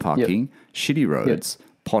 No parking, shitty roads,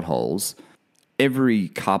 potholes. Every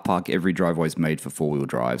car park, every driveway is made for four-wheel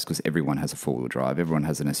drives because everyone has a four-wheel drive. Everyone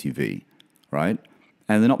has an SUV, right?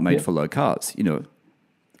 And they're not made for low cars.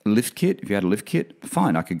 Lift kit, if you had a lift kit,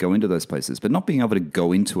 fine, I could go into those places. But not being able to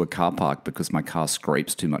go into a car park because my car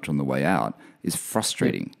scrapes too much on the way out is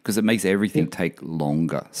frustrating because it makes everything take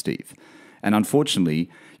longer, Steve. And unfortunately,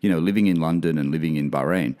 living in London and living in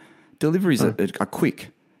Bahrain, deliveries are quick.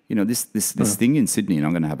 This thing in Sydney, and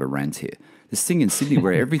I'm going to have a rant here. This thing in Sydney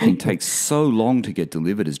where everything takes so long to get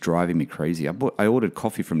delivered is driving me crazy. I ordered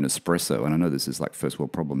coffee from Nespresso, and I know this is like first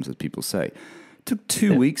world problems, as people say. It took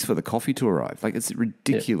 2 weeks for the coffee to arrive. Like, it's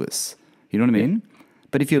ridiculous. You know what I mean?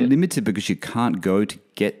 But if you're limited because you can't go to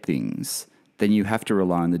get things, then you have to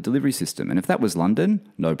rely on the delivery system. And if that was London,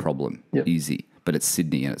 no problem, easy. But it's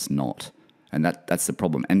Sydney and it's not. And that's the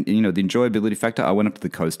problem. And, the enjoyability factor, I went up to the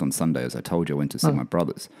coast on Sunday, as I told you. I went to see my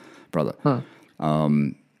brother.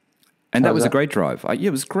 And that was a great drive. It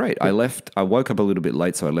was great. I woke up a little bit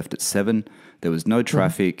late, so I left at 7. There was no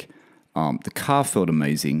traffic. The car felt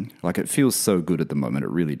amazing. Like, it feels so good at the moment. It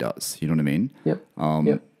really does. You know what I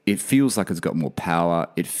mean? It feels like it's got more power.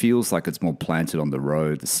 It feels like it's more planted on the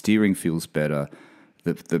road. The steering feels better.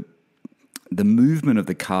 The movement of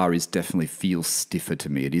the car definitely feels stiffer to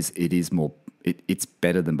me. It is more. It's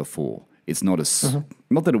better than before. It's not as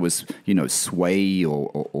not that it was sway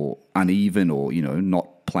or uneven or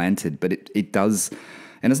not planted, but it does,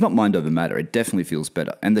 and it's not mind over matter. It definitely feels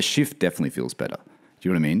better, and the shift definitely feels better. Do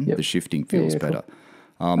you know what I mean? The shifting feels better.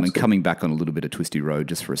 And coming back on a little bit of twisty road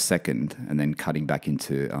just for a second, and then cutting back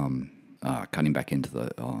into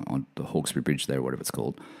the on the Hawkesbury Bridge there, whatever it's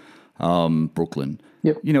called, Brooklyn.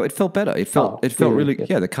 It felt better. It felt really.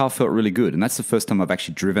 The car felt really good, and that's the first time I've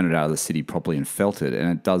actually driven it out of the city properly and felt it, and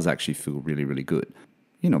it does actually feel really, really good.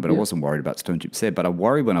 But I wasn't worried about stone chips there. But I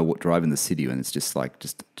worry when I drive in the city, and it's just like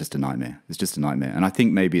just a nightmare. It's just a nightmare, and I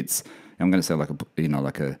think maybe I'm going to say like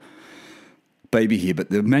a baby here, but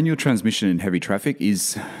the manual transmission in heavy traffic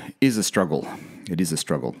is a struggle. It is a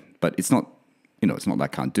struggle, but it's not. It's not that I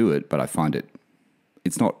can't do it, but I find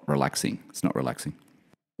it's not relaxing. It's not relaxing.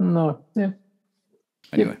 No,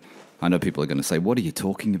 Anyway, I know people are going to say, "What are you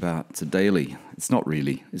talking about? It's a daily." It's not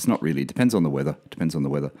really. It depends on the weather.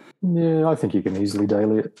 Yeah, I think you can easily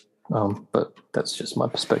daily it, but that's just my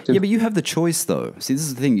perspective. Yeah, but you have the choice, though. See, this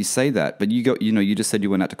is the thing. You say that, but you just said you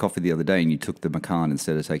went out to coffee the other day and you took the Macan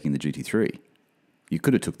instead of taking the GT3. You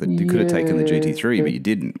could have taken the GT3, but you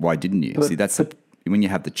didn't. Why didn't you? See, when you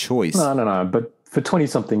have the choice. No. But for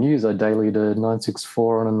 20-something years, I dailied a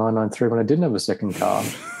 964 and a 993 when I didn't have a second car.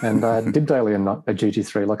 And I did daily a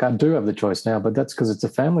GT3. Like, I do have the choice now, but that's because it's a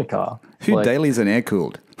family car. Who dailies an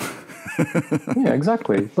air-cooled? Yeah,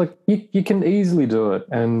 exactly. Like, you can easily do it.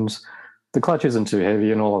 And the clutch isn't too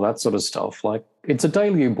heavy and all of that sort of stuff. Like, it's a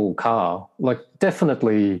dailyable car. Like,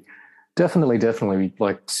 definitely,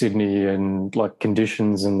 like, Sydney and, like,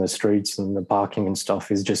 conditions in the streets and the parking and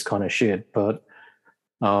stuff is just kind of shit. But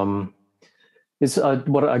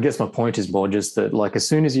what I guess my point is more just that, like, as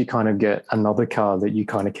soon as you kind of get another car that you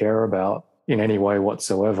kind of care about in any way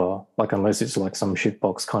whatsoever, like, unless it's like some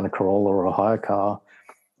shitbox kind of Corolla or a hire car,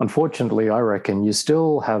 unfortunately, I reckon you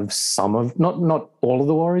still have some of, not all of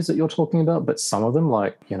the worries that you're talking about, but some of them,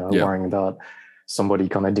 like, worrying about somebody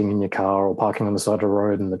kind of dinging your car or parking on the side of the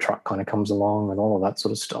road and the truck kind of comes along and all of that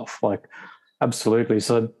sort of stuff. Like, absolutely.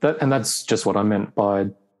 So that's just what I meant by,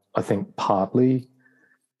 I think, partly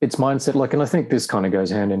it's mindset. Like, and I think this kind of goes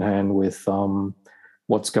hand in hand with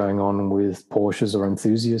what's going on with Porsches or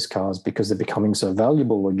enthusiast cars because they're becoming so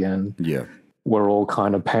valuable again. Yeah. We're all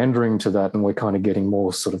kind of pandering to that and we're kind of getting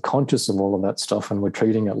more sort of conscious of all of that stuff and we're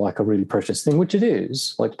treating it like a really precious thing, which it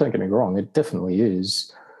is. Like, don't get me wrong, it definitely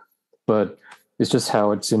is. But it's just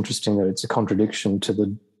how it's interesting that it's a contradiction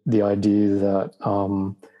to the idea that,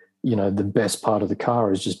 the best part of the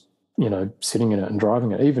car is just, sitting in it and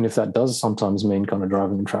driving it, even if that does sometimes mean kind of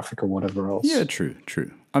driving in traffic or whatever else. Yeah, true.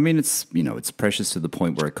 I mean, it's precious to the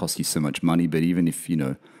point where it costs you so much money, but even if,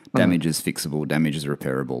 damage is fixable, damage is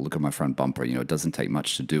repairable. Look at my front bumper, it doesn't take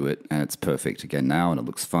much to do it and it's perfect again now and it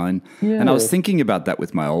looks fine. Yeah. And I was thinking about that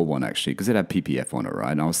with my old one actually, because it had PPF on it,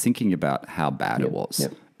 right? And I was thinking about how bad it was,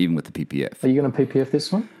 even with the PPF. Are you going to PPF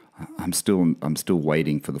this one? I'm still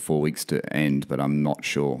waiting for the 4 weeks to end, but I'm not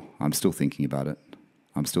sure. I'm still thinking about it.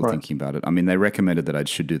 I'm still thinking about it. I mean, they recommended that I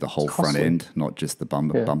should do the whole front end, not just the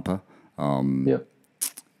bumper.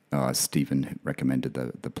 Stephen recommended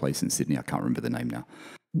the place in Sydney. I can't remember the name now.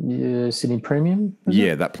 Yeah, Sydney Premium?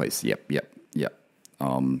 That place. Yep.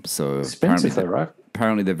 So expensive though, right?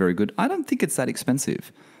 Apparently they're very good. I don't think it's that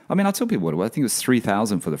expensive. I mean, I'll tell people what it was. I think it was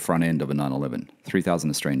 $3,000 for the front end of a 911, 3,000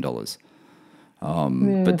 Australian dollars.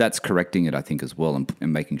 But that's correcting it, I think, as well,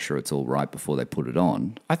 and making sure it's all right before they put it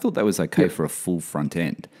on. I thought that was okay for a full front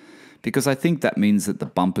end, because I think that means that the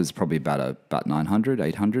bumper's probably about 900,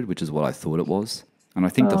 800, which is what I thought it was. And I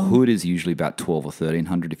think the hood is usually about 12 or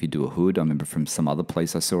 1,300 if you do a hood. I remember from some other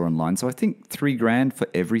place I saw online. So I think $3,000 for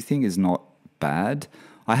everything is not bad.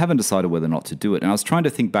 I haven't decided whether or not to do it. And I was trying to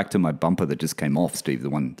think back to my bumper that just came off, Steve, the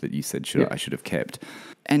one that you said I should have kept.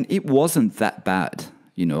 And it wasn't that bad.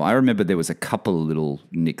 You know, I remember there was a couple of little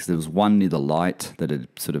nicks. There was one near the light that had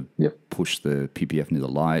sort of pushed the PPF near the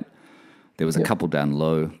light. There was a couple down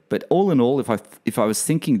low. But all in all, if I was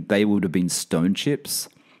thinking they would have been stone chips,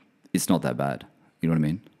 it's not that bad. You know what I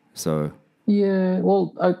mean? So yeah,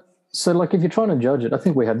 well, so like if you're trying to judge it, I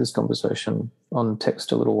think we had this conversation on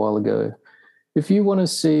text a little while ago. If you want to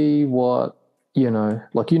see what,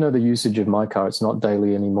 the usage of my car, it's not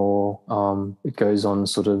daily anymore. It goes on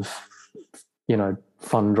sort of,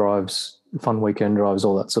 fun drives, fun weekend drives,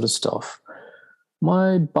 all that sort of stuff.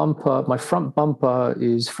 My front bumper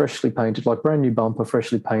is freshly painted, like brand new bumper,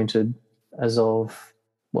 freshly painted as of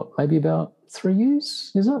maybe about 3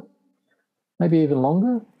 years, is it? Maybe even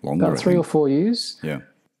longer, about 3 or 4 years. Yeah.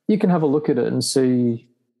 You can have a look at it and see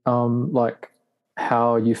like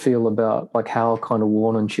how you feel about like how kind of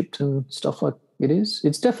worn and chipped and stuff like it is.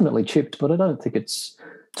 It's definitely chipped, but I don't think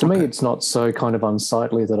to me, it's not so kind of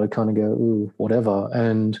unsightly that I kind of go, ooh, whatever.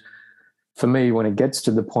 And for me, when it gets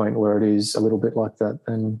to the point where it is a little bit like that,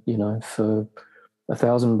 then, for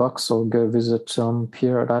 $1,000, I'll go visit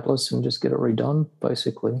Pierre at Atlas and just get it redone,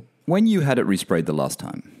 basically. When you had it resprayed the last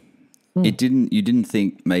time, you didn't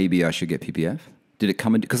think maybe I should get PPF? Did it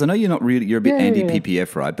come in? Because I know you're a bit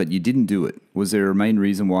anti-PPF, right? But you didn't do it. Was there a main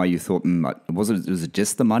reason why you thought, was it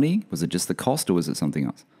just the money? Was it just the cost, or was it something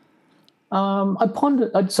else? I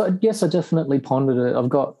pondered. I definitely pondered it. I've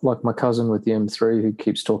got like my cousin with the M3 who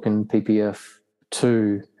keeps talking PPF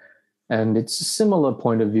too, and it's a similar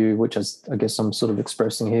point of view, which I guess I'm sort of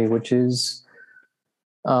expressing here, which is,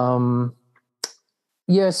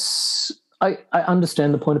 yes, I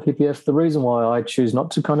understand the point of PPF. The reason why I choose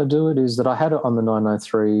not to kind of do it is that I had it on the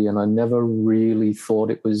 993 and I never really thought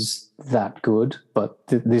it was that good, but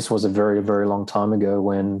this was a very, very long time ago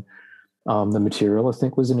when the material, I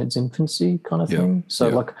think, was in its infancy kind of thing. So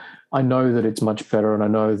like I know that it's much better, and I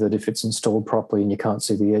know that if it's installed properly and you can't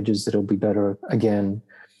see the edges, that it'll be better again.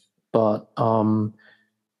 But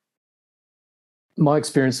my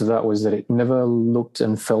experience of that was that it never looked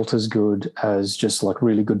and felt as good as just like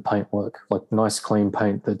really good paint work, like nice clean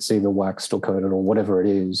paint that's either waxed or coated or whatever it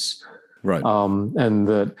is. Right. And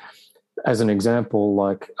that, as an example,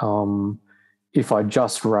 like if I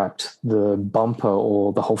just wrapped the bumper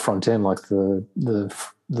or the whole front end, like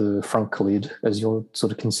the front lid, as you're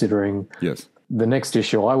sort of considering, yes, the next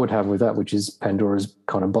issue I would have with that, which is Pandora's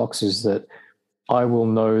kind of box, is that I will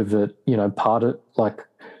know that, part of like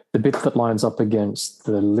the bit that lines up against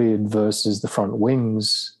the lid versus the front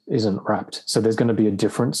wings isn't wrapped. So there's going to be a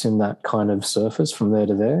difference in that kind of surface from there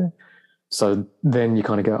to there. So then you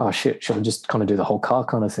kind of go, oh shit, should I just kind of do the whole car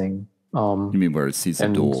kind of thing? You mean where it sees the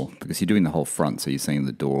door? Because you're doing the whole front, so you're saying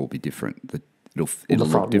the door will be different. It'll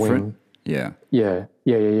look different. Wing. Yeah.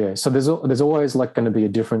 So there's always like going to be a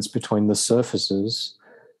difference between the surfaces,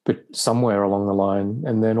 but somewhere along the line,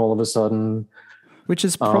 and then all of a sudden, which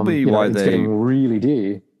is probably why it's getting really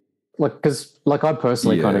dear. Like, because like I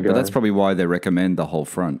personally kind of go, but that's probably why they recommend the whole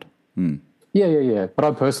front. Yeah. But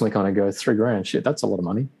I personally kind of go $3,000. Shit, that's a lot of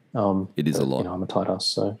money. It is a lot. I'm a tight ass,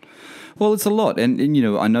 so. Well, it's a lot, and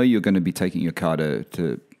I know you're going to be taking your car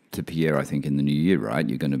to Pierre, I think, in the new year, right?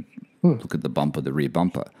 You're going to look at the bumper, the rear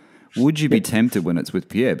bumper. Would you be tempted when it's with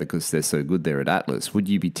Pierre, because they're so good there at Atlas? Would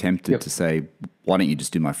you be tempted to say, why don't you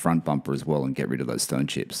just do my front bumper as well and get rid of those stone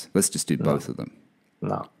chips? Let's just do both of them.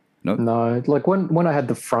 No. No. Like when I had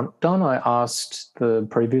the front done, I asked the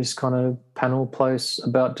previous kind of panel place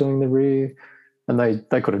about doing the rear. And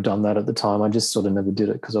they could have done that at the time. I just sort of never did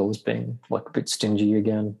it because I was being like a bit stingy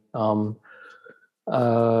again. No,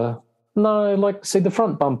 like see the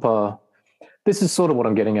front bumper, this is sort of what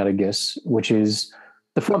I'm getting at, I guess, which is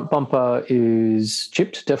the front bumper is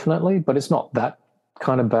chipped definitely, but it's not that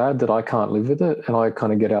kind of bad that I can't live with it. And I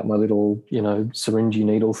kind of get out my little, syringy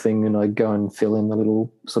needle thing and I go and fill in the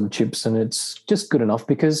little sort of chips, and it's just good enough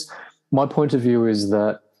because my point of view is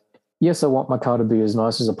that yes, I want my car to be as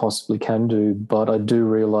nice as I possibly can do, but I do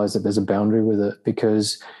realize that there's a boundary with it,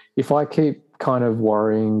 because if I keep kind of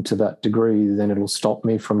worrying to that degree, then it'll stop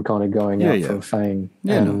me from kind of going out for a fang.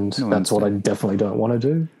 And that's what I definitely don't want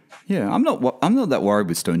to do. Yeah, I'm not that worried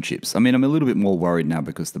with stone chips. I mean, I'm a little bit more worried now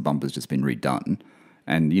because the bumper's just been redone.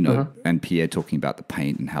 And, and Pierre talking about the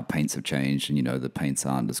paint and how paints have changed, and, the paints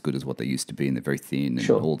aren't as good as what they used to be, and they're very thin and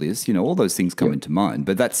all this, all those things come into mind.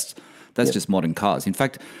 But that's just modern cars. In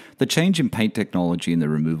fact, the change in paint technology and the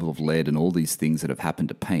removal of lead and all these things that have happened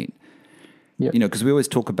to paint, because we always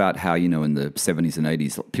talk about how, in the 70s and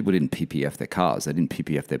 80s, people didn't PPF their cars. They didn't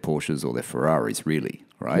PPF their Porsches or their Ferraris, really,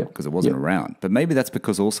 right? Because it wasn't around. But maybe that's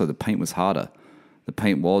because also the paint was harder. The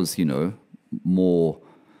paint was, more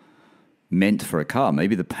meant for a car.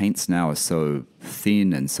 Maybe the paints now are so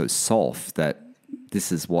thin and so soft that this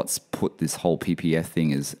is what's put this whole PPF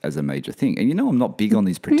thing as a major thing. And I'm not big on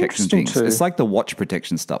these protection things. It's like the watch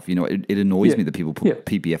protection stuff. It annoys me that people put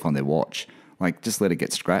PPF on their watch. Like, just let it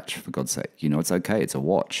get scratched, for God's sake. It's okay. It's a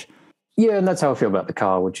watch. Yeah, and that's how I feel about the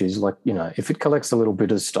car, which is like, if it collects a little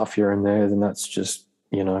bit of stuff here and there, then that's just,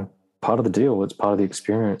 part of the deal. It's part of the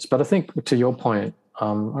experience. But I think, to your point,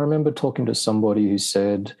 I remember talking to somebody who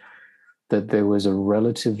said that there was a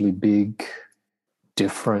relatively big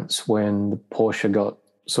difference when the Porsche got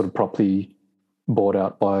sort of properly bought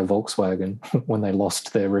out by Volkswagen when they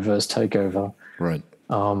lost their reverse takeover. Right.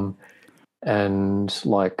 I'm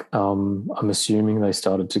assuming they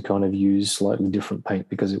started to kind of use slightly different paint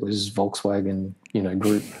because it was Volkswagen,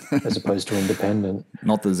 group as opposed to independent.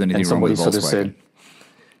 Not that there's anything wrong with Volkswagen. Sort of said,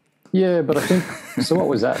 yeah, but I think, so what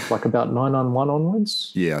was that? Like about 991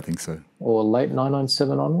 onwards? Yeah, I think so. Or late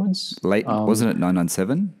 997 onwards? Wasn't it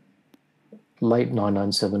 997? Late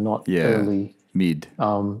 997, not early. Mid.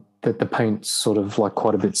 That the paint's sort of like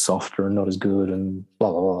quite a bit softer and not as good and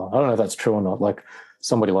blah, blah, blah. I don't know if that's true or not. Like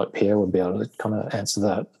somebody like Pierre would be able to kind of answer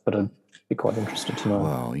that, but I'd be quite interested to know.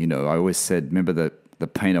 Well, I always said, remember that the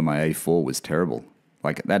paint on my A4 was terrible.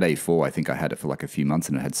 Like that A4, I think I had it for like a few months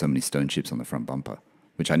and it had so many stone chips on the front bumper,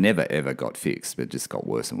 which I never, ever got fixed, but it just got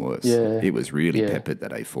worse and worse. Yeah. It was really peppered,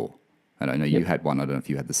 that A4. And I know you had one. I don't know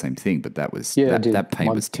if you had the same thing, but that was that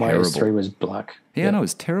paint was terrible. My S3 was black. Yeah, no, it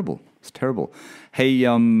was terrible. It's terrible. Hey,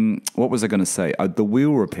 what was I going to say? The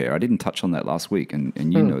wheel repair. I didn't touch on that last week, and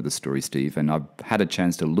you know the story, Steve. And I've had a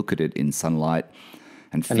chance to look at it in sunlight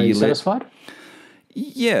and feel it. Are you satisfied?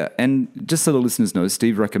 Yeah, and just so the listeners know,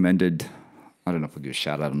 Steve recommended, I don't know if I'll give a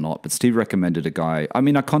shout out or not, but Steve recommended a guy. I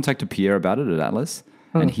mean, I contacted Pierre about it at Atlas,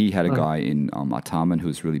 and he had a guy in Artarmon who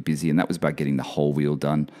was really busy, and that was about getting the whole wheel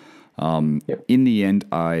done. In the end,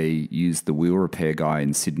 I used the wheel repair guy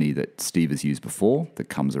in Sydney that Steve has used before, that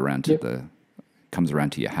comes around to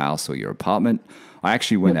your house or your apartment. I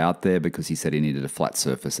actually went out there because he said he needed a flat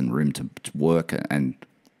surface and room to work, and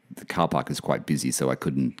the car park is quite busy, so I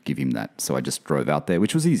couldn't give him that. So I just drove out there,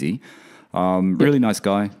 which was easy. Really nice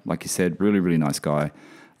guy, like you said, really, really nice guy.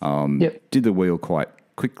 Did the wheel quite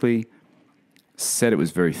quickly. Said it was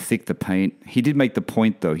very thick, the paint. He did make the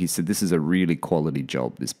point, though. He said, this is a really quality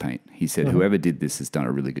job, this paint. He said, whoever did this has done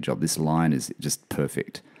a really good job. This line is just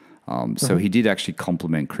perfect. So he did actually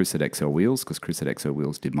compliment Chris at XL Wheels, because Chris at XL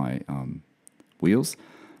Wheels did my wheels.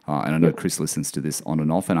 And I know Chris listens to this on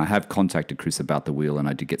and off. And I have contacted Chris about the wheel, and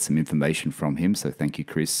I did get some information from him. So thank you,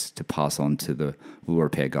 Chris, to pass on to the wheel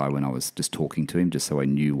repair guy when I was just talking to him, just so I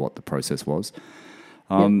knew what the process was.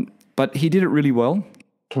 But he did it really well.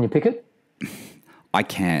 Can you pick it? I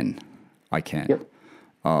can. Yep.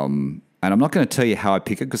 And I'm not going to tell you how I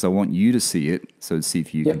pick it because I want you to see it, so see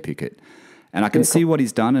if you can pick it. And I can see what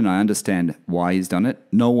he's done, and I understand why he's done it.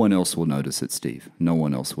 No one else will notice it, Steve. No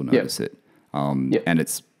one else will notice it. And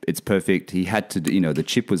it's perfect. He had to, the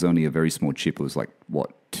chip was only a very small chip. It was like,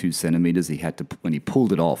 2 centimeters. He had to, when he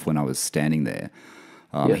pulled it off when I was standing there,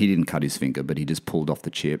 he didn't cut his finger, but he just pulled off the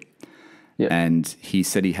chip. And he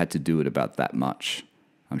said he had to do it about that much.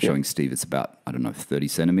 I'm showing Steve it's about, 30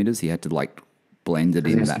 centimeters. He had to blend it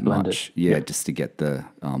in that much. Just to get the,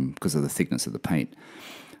 because of the thickness of the paint.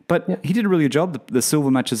 But he did a really good job. The silver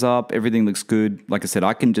matches up. Everything looks good. Like I said,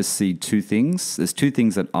 I can just see 2 things. There's 2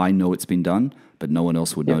 things that I know it's been done, but no one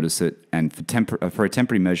else would notice it. And for a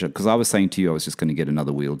temporary measure, because I was saying to you I was just going to get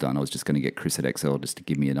another wheel done. I was just going to get Chris at XL just to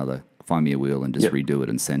give me find me a wheel and just redo it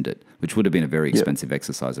and send it, which would have been a very expensive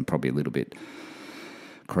exercise and probably a little bit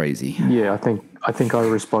crazy. Yeah, I think I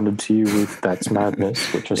responded to you with that's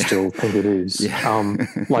madness, which I still think it is.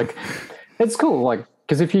 It's cool,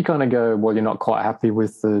 because if you kind of go, well, you're not quite happy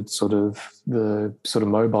with the sort of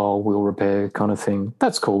mobile wheel repair kind of thing,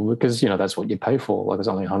 that's cool because that's what you pay for. It's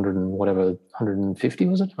only 150,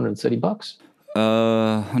 was it $130?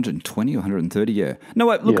 120 or 130, yeah. No,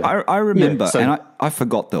 wait, look, Yeah. I remember, Yeah, so- and I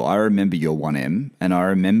forgot though. I remember your 1M, and I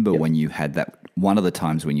remember when you had that. One of the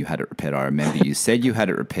times when you had it repaired, I remember you said you had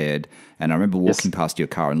it repaired, and I remember walking past your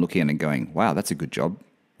car and looking at it and going, "Wow, that's a good job.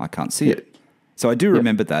 I can't see it." So I do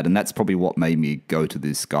remember that, and that's probably what made me go to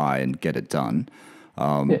this guy and get it done.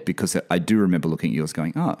 Because I do remember looking at yours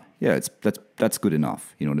going, "Oh, yeah, that's good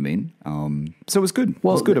enough." You know what I mean? So it was good.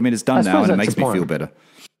 Well, it was good. I mean, it's done now, and it makes me feel better.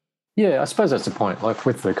 Yeah, I suppose that's the point. Like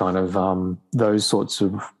with the kind of those sorts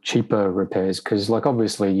of cheaper repairs, because like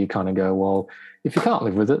obviously you kind of go, well, if you can't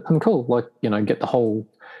live with it, then cool. Like get the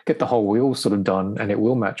whole wheel sort of done, and it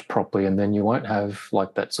will match properly, and then you won't have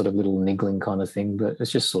like that sort of little niggling kind of thing. But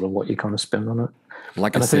it's just sort of what you kind of spend on it.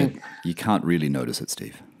 Like I said, you can't really notice it,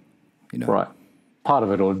 Steve. Right. Part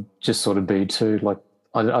of it will just sort of be too, like,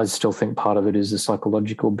 I still think part of it is the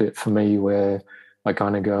psychological bit for me where I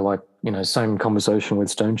kind of go like, same conversation with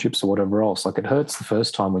stone chips or whatever else. Like it hurts the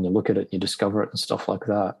first time when you look at it, you discover it and stuff like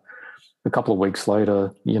that. A couple of weeks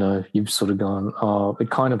later, you've sort of gone, oh,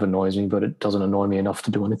 it kind of annoys me, but it doesn't annoy me enough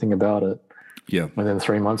to do anything about it. Yeah. And then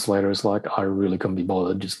 3 months later, it's like, I really couldn't be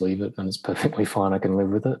bothered. Just leave it. And it's perfectly fine. I can live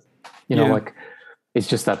with it. Like it's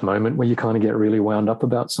just that moment where you kind of get really wound up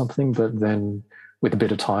about something, but then with a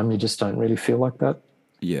bit of time, you just don't really feel like that.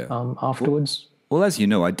 Yeah. Afterwards. Well, as you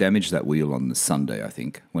know, I damaged that wheel on the Sunday, I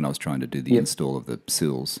think, when I was trying to do the install of the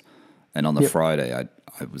sills. And on the Friday, I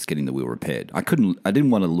was getting the wheel repaired. I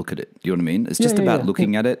didn't want to look at it. Do you know what I mean? It's just about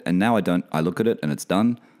looking at it. And now I don't. I look at it and it's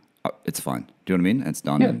done. It's fine. Do you know what I mean? It's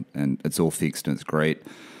done and it's all fixed and it's great.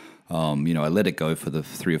 I let it go for the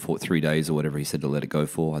 3 days or whatever he said to let it go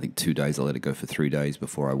for. I think 2 days. I let it go for 3 days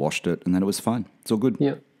before I washed it, and then it was fine. It's all good.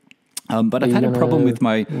 Yeah. But I've had a problem with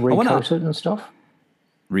my recoat it and stuff.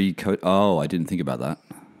 Recoat. Oh, I didn't think about that.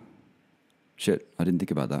 Shit, I didn't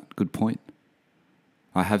think about that. Good point.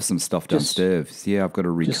 I have some stuff downstairs. Yeah, I've got to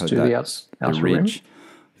recoat just do that. The ridge.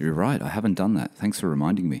 You're right. I haven't done that. Thanks for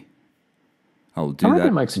reminding me. I'll do I that. reckon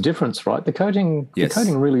it makes a difference, right? The coating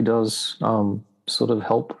really does sort of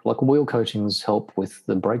help. Like wheel coatings help with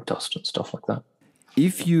the brake dust and stuff like that.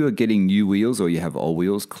 If you are getting new wheels or you have old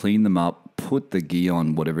wheels, clean them up, put the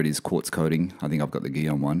Guion, whatever it is, quartz coating. I think I've got the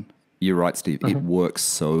Guion one. You're right, Steve. It works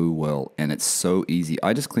so well and it's so easy.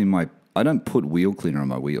 I just I don't put wheel cleaner on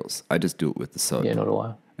my wheels. I just do it with the soap. Yeah, nor do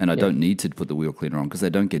I. And I don't need to put the wheel cleaner on because they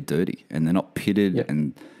don't get dirty and they're not pitted.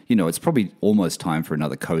 And, it's probably almost time for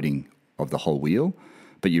another coating of the whole wheel.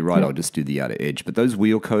 But you're right, I'll just do the outer edge. But those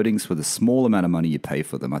wheel coatings, for the small amount of money you pay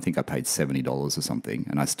for them, I think I paid $70 or something,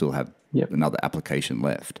 and I still have another application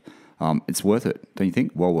left. It's worth it, don't you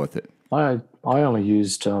think? Well worth it. I only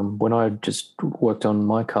used, when I just worked on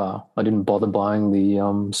my car, I didn't bother buying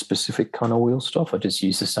the specific kind of wheel stuff. I just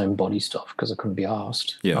used the same body stuff because I couldn't be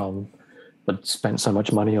asked. Yeah. But spent so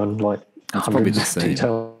much money on like hundreds of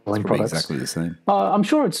detailing products. Exactly the same. I'm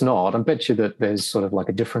sure it's not. I bet you that there's sort of like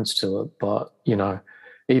a difference to it. But,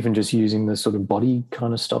 even just using the sort of body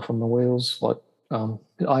kind of stuff on the wheels, like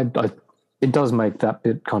it does make that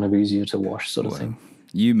bit kind of easier to wash sort of thing.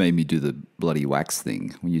 You made me do the bloody wax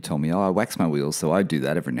thing when you told me, I wax my wheels. So I do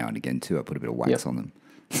that every now and again too. I put a bit of wax on them.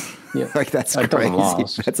 Yeah, like that's it crazy.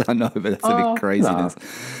 I know, but that's a bit crazy. No.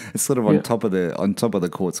 It's sort of on top of the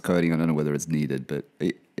quartz coating. I don't know whether it's needed, but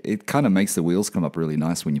it kind of makes the wheels come up really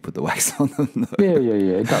nice when you put the wax on them. Though.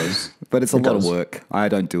 Yeah, it does. But it's a lot of work. I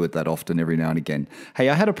don't do it that often. Every now and again. Hey,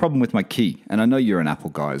 I had a problem with my key, and I know you're an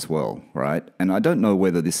Apple guy as well, right? And I don't know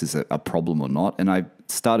whether this is a problem or not. And I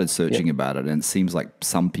started searching about it, and it seems like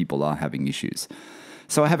some people are having issues.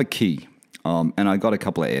 So I have a key. And I got a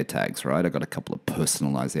couple of air tags, right? I got a couple of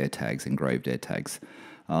personalized air tags, engraved air tags.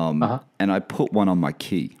 And I put one on my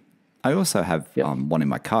key. I also have one in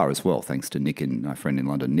my car as well, thanks to Nick and my friend in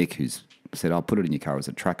London, Nick, who's said, I'll put it in your car as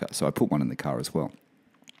a tracker. So I put one in the car as well.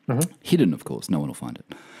 Hidden, of course. No one will find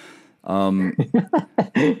it.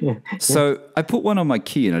 So I put one on my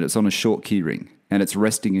key and it's on a short key ring. And it's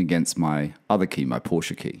resting against my other key, my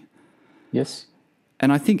Porsche key. Yes.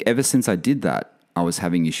 And I think ever since I did that, I was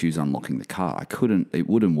having issues unlocking the car. It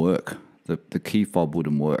wouldn't work. The key fob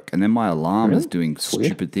wouldn't work. And then my alarm was doing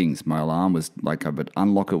stupid things. My alarm was like I would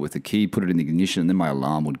unlock it with the key, put it in the ignition, and then my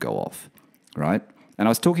alarm would go off, right? And I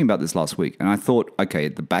was talking about this last week, and I thought, okay,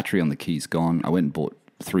 the battery on the key's gone. I went and bought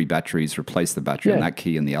 3 batteries, replaced the battery on that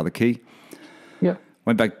key and the other key. Yeah.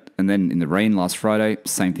 Went back, and then in the rain last Friday,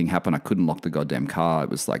 same thing happened. I couldn't lock the goddamn car. It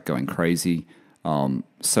was like going crazy.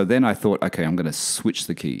 So then I thought, okay, I'm going to switch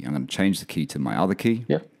the key. I'm going to change the key to my other key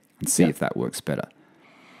and see if that works better.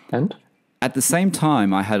 And? At the same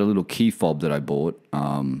time, I had a little key fob that I bought,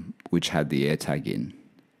 which had the AirTag in,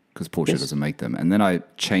 because Porsche doesn't make them. And then I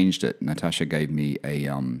changed it. Natasha gave me a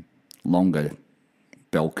longer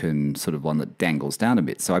Belkin sort of one that dangles down a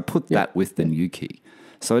bit. So I put that with the new key.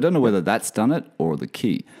 So I don't know whether that's done it or the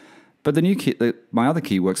key. But the new key, my other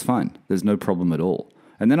key works fine. There's no problem at all.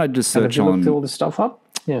 And then I just search on... Have you looked all this stuff up?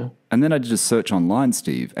 Yeah. And then I just search online,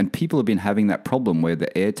 Steve, and people have been having that problem where the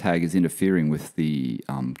AirTag is interfering with the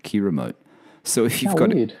key remote. So if you've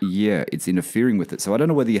got weird. It's interfering with it. So I don't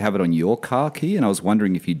know whether you have it on your car key, and I was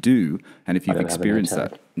wondering if you do, and if you've experienced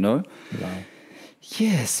that. No? No.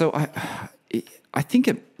 Yeah, so I think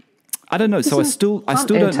it, I don't know. So I still don't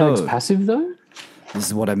know. AirTags passive though? This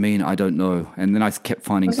is what I mean. I don't know. And then I kept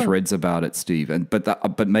finding threads about it, Steve.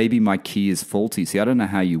 But maybe my key is faulty. See, I don't know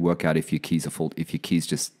how you work out if your keys are faulty. If your key's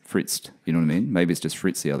just fritzed, you know what I mean? Maybe it's just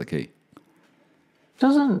fritz the other key.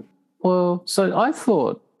 So I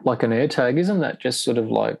thought like an AirTag, isn't that just sort of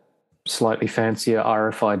like slightly fancier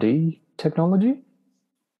RFID technology,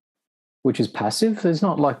 which is passive? There's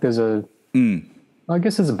not like there's a. I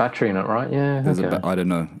guess there's a battery in it, right? Yeah. I don't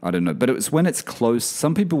know. But it was when it's close.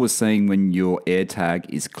 Some people were saying when your AirTag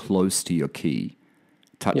is close to your key,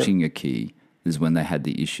 touching your key, is when they had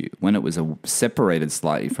the issue. When it was separated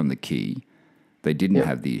slightly from the key, they didn't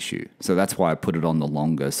have the issue. So that's why I put it on the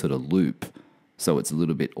longer sort of loop, so it's a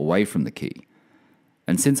little bit away from the key.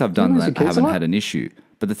 And since I've done that, I haven't had an issue.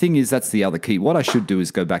 But the thing is, that's the other key. What I should do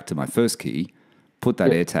is go back to my first key, put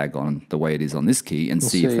that AirTag on the way it is on this key, and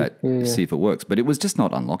see if it works. But it was just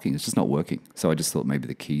not unlocking. It's just not working. So I just thought maybe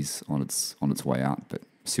the key's on its way out. But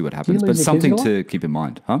see what happens. But something to keep in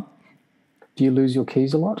mind, huh? Do you lose your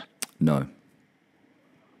keys a lot? No.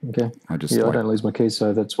 Okay. I don't lose my keys,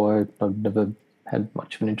 so that's why I've never had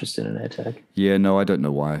much of an interest in an AirTag. Yeah, no, I don't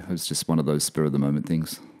know why. It was just one of those spur of the moment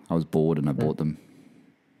things. I was bored and I bought them.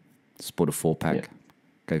 Just bought a 4-pack.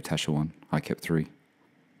 Gave Tasha one. I kept 3.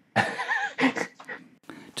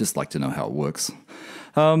 Just like to know how it works.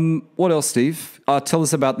 What else, Steve? Tell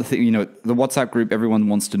us about the thing. The WhatsApp group. Everyone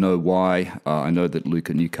wants to know why. I know that Luke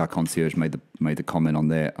at New Car Concierge made the comment on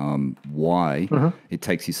there. Why it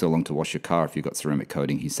takes you so long to wash your car if you've got ceramic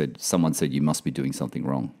coating? Someone said you must be doing something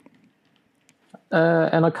wrong.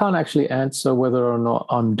 And I can't actually answer whether or not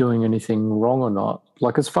I'm doing anything wrong or not.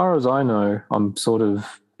 Like as far as I know, I'm sort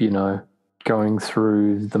of going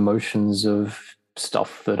through the motions of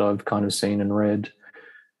stuff that I've kind of seen and read.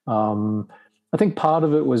 I think part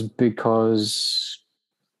of it was because,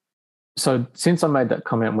 so since I made that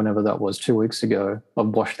comment, whenever that was 2 weeks ago, I've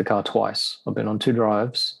washed the car twice. I've been on 2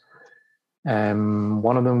 drives.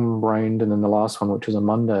 One of them rained, and then the last one, which was a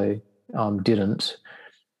Monday, didn't.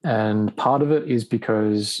 And part of it is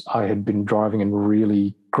because I had been driving in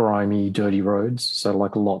really grimy, dirty roads, so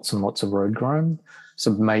like lots and lots of road grime.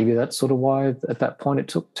 So maybe that's sort of why at that point it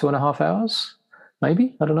took 2.5 hours.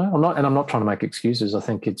 Maybe, I don't know. I'm not trying to make excuses. I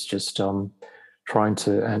think it's just trying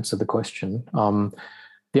to answer the question.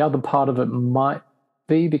 The other part of it might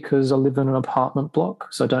be because I live in an apartment block,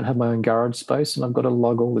 so I don't have my own garage space, and I've got to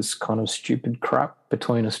lug all this kind of stupid crap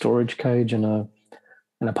between a storage cage and a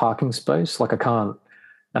parking space. Like I can't,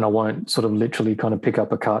 and I won't sort of literally kind of pick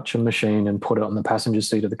up a Karcher machine and put it on the passenger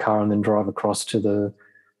seat of the car and then drive across to the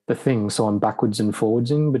thing. So I'm backwards and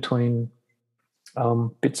forwards in between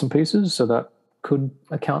bits and pieces. So that could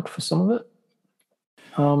account for some of it.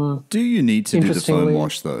 Do you need to do the foam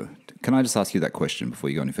wash though? Can I just ask you that question before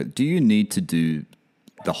you go any further? Do you need to do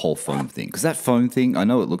the whole foam thing? Because that foam thing, I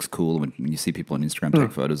know it looks cool when you see people on Instagram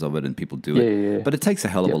take photos of it and people do it, but it takes a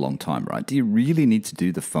hell of a long time, right? Do you really need to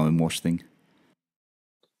do the foam wash thing?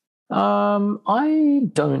 I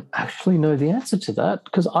don't actually know the answer to that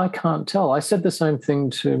because I can't tell. I said the same thing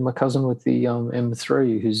to my cousin with the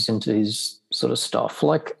M3 who's into his sort of stuff.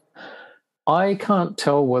 Like, I can't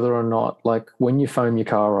tell whether or not, like, when you foam your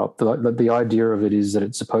car up, the idea of it is that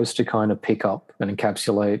it's supposed to kind of pick up and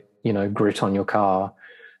encapsulate, grit on your car,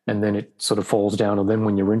 and then it sort of falls down, and then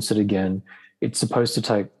when you rinse it again, it's supposed to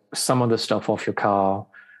take some of the stuff off your car.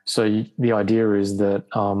 So the idea is that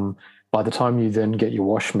by the time you then get your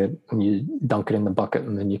wash mitt and you dunk it in the bucket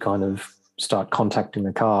and then you kind of start contacting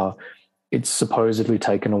the car, it's supposedly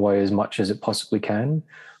taken away as much as it possibly can.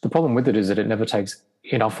 The problem with it is that it never takes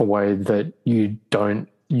enough away that you don't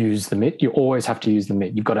use the mitt. You always have to use the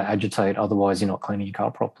mitt. You've got to agitate, otherwise you're not cleaning your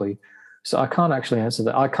car properly. So I can't actually answer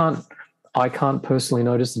that. I can't personally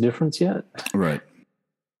notice the difference yet. Right.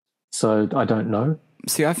 So I don't know.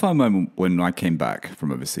 See, I found when I came back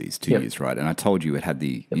from overseas 2 years, right, and I told you it had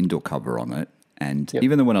the indoor cover on it, and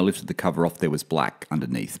even though when I lifted the cover off, there was black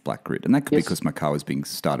underneath, black grit, and that could be because my car was being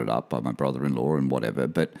started up by my brother-in-law and whatever,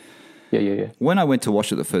 but when I went to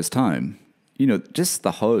wash it the first time, just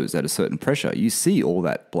the hose at a certain pressure, you see all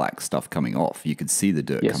that black stuff coming off. You could see the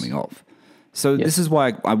dirt coming off. So this is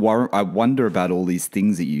why I wonder about all these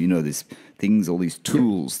things that these things, all these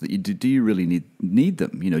tools that you do. Do you really need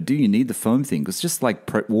them? Do you need the foam thing? Because just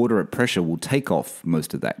like water at pressure will take off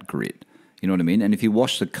most of that grit. You know what I mean? And if you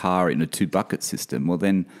wash the car in a 2-bucket system, well,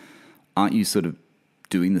 then aren't you sort of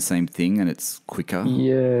doing the same thing and it's quicker?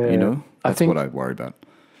 Yeah. That's what I worry about.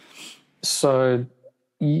 So,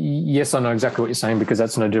 yes, I know exactly what you're saying, because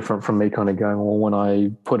that's no different from me kind of going, well, when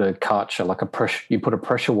I put a Karcher, like you put a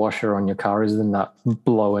pressure washer on your car, isn't that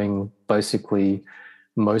blowing basically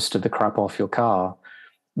most of the crap off your car?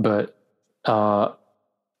 But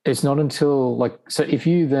it's not until so if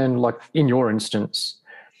you then, like in your instance,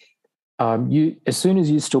 as soon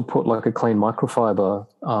as you still put like a clean microfiber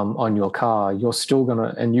on your car, you're still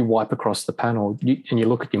and you wipe across the panel and you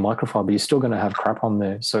look at your microfiber, you're still going to have crap on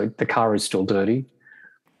there. So the car is still dirty.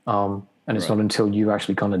 And it's not until you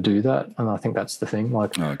actually kind of do that. And I think that's the thing.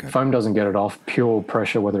 Like foam doesn't get it off. Pure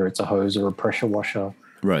pressure, whether it's a hose or a pressure washer,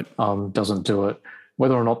 doesn't do it.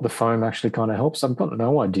 Whether or not the foam actually kind of helps, I've got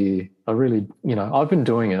no idea. I really, I've been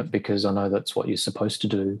doing it because I know that's what you're supposed to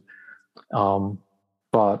do.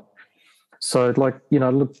 But so look,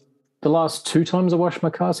 the last 2 times I washed my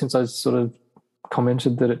car since I sort of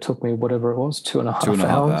commented that it took me whatever it was, 2.5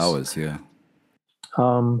 hours. Yeah.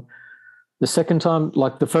 The second time,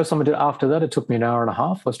 like the first time I did it after that, it took me an hour and a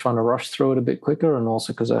half. I was trying to rush through it a bit quicker, and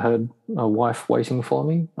also because I had a wife waiting for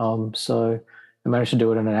me. So I managed to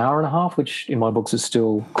do it in an hour and a half, which in my books is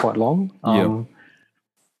still quite long.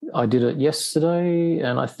 I did it yesterday,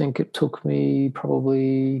 and I think it took me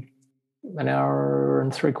probably an hour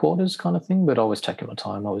and 3/4 kind of thing, but I was taking my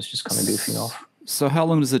time. I was just kind of goofing off. So how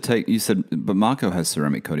long does it take? You said, but Marco has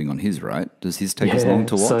ceramic coating on his, right? Does his take as long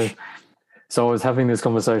to wash? So I was having this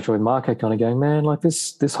conversation with Marco, kind of going, man, like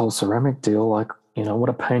this whole ceramic deal, like, what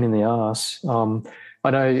a pain in the ass.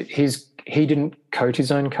 I know he didn't coat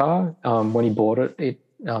his own car. When he bought it, he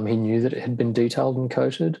knew that it had been detailed and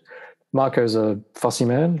coated. Marco's a fussy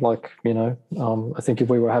man. Like, I think if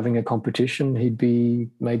we were having a competition, he'd be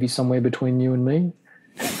maybe somewhere between you and me.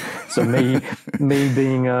 So me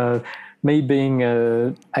being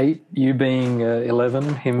 8, you being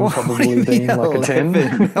 11, him probably being like a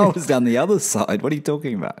 10. I was down the other side. What are you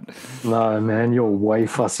talking about? No, man, you're way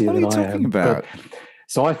fussier than I am. What are you talking about?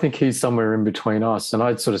 So I think he's somewhere in between us. And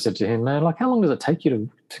I sort of said to him, man, like, how long does it take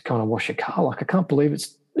you to kind of wash your car? Like, I can't believe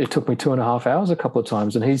it took me 2.5 hours a couple of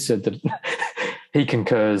times. And he said that he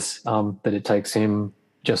concurs that it takes him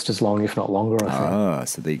just as long, if not longer, I think.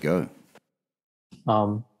 So there you go.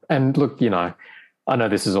 And look, I know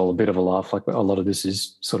this is all a bit of a laugh, like a lot of this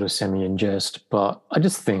is sort of semi in jest, but I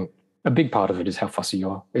just think a big part of it is how fussy you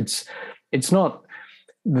are. It's not,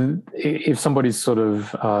 if somebody's sort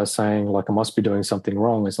of saying like, I must be doing something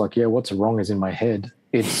wrong, it's like, yeah, what's wrong is in my head.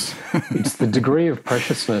 It's the degree of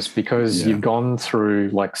preciousness, because you've gone through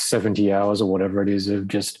like 70 hours or whatever it is of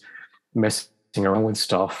just messing around with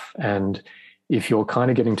stuff. And if you're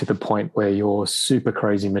kind of getting to the point where you're super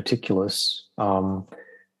crazy meticulous,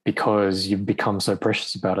 because you've become so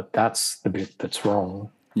precious about it, that's the bit that's wrong.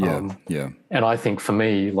 Yeah. And I think for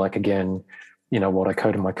me, like, again, what I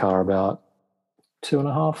coated my car about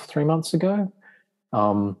 2.5, 3 months ago,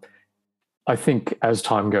 I think as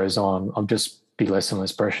time goes on, I'll just be less and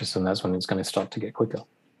less precious, and that's when it's going to start to get quicker.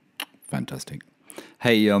 Fantastic.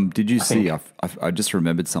 Hey, did you see, I just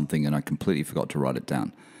remembered something and I completely forgot to write it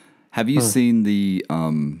down. Have you seen the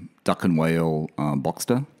Duck and Whale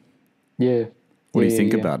Boxster? Yeah. What do you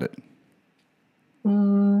think about it?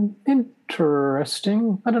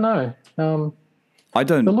 Interesting. I don't know. I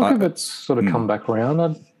don't. The look of it's sort of come back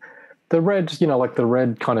around. The red, like the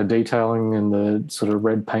red kind of detailing and the sort of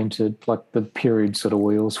red painted, like the period sort of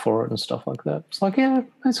wheels for it and stuff like that. It's like, yeah,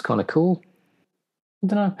 that's kind of cool. I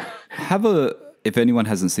don't know. If anyone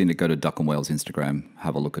hasn't seen it, go to Duck and Whale's Instagram.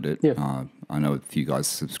 Have a look at it. Yeah. I know a few guys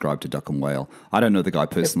subscribe to Duck and Whale. I don't know the guy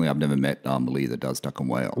personally. I've never met Lee that does Duck and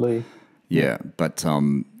Whale. Lee. Yeah, but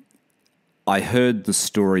I heard the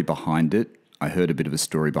story behind it. I heard a bit of a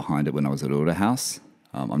story behind it when I was at Auto House.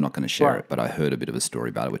 I'm not going to share it, but I heard a bit of a story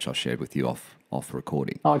about it, which I shared with you off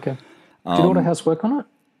recording. Oh, okay. Did Auto House work on it?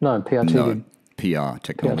 No, PRT did. PR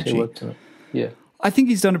technology. PRT worked on it. Yeah. I think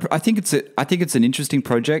he's done. I think it's an interesting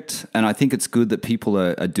project, and I think it's good that people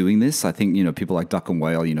are doing this. I think people like Duck and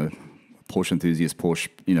Whale, Porsche enthusiasts, Porsche.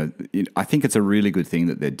 I think it's a really good thing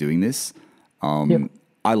that they're doing this.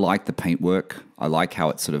 I like the paintwork. I like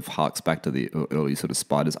how it sort of harks back to the early sort of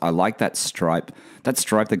spiders. I like that stripe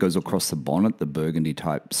that goes across the bonnet, the burgundy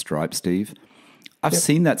type stripe, Steve. I've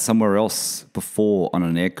seen that somewhere else before on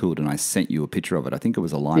an air-cooled, and I sent you a picture of it. I think it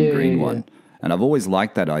was a lime green one. And I've always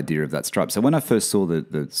liked that idea of that stripe. So when I first saw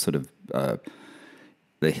the sort of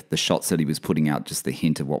the shots that he was putting out, just the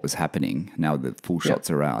hint of what was happening. Now the full shots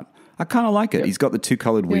are out. I kind of like it. He's got the 2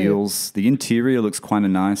 colored wheels. The interior looks kind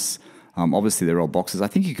of nice. Obviously, they're all boxes. I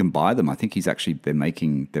think you can buy them. I think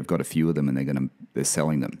they've got a few of them and they're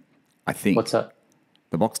selling them. I think. What's that?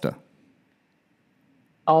 The Boxster.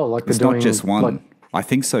 Oh, like it's not just one. I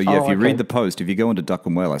think so. Yeah. If you read the post, if you go into Duck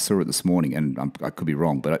and Whale, I saw it this morning, and I could be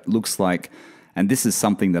wrong, but it looks like, and this is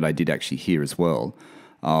something that I did actually hear as well,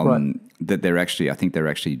 that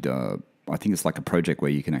I think it's like a project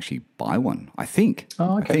where you can actually buy one. I think.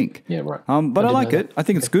 Oh, okay. I think. Yeah, right. But I like it. I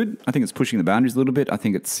think it's good. I think it's pushing the boundaries a little bit. I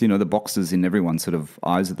think it's, the Boxster's in everyone's sort of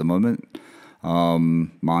eyes at the moment,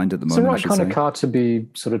 mind at the moment. It's the right kind of car to be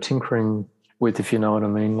sort of tinkering with, if you know what I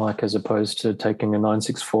mean, like as opposed to taking a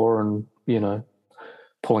 964 and,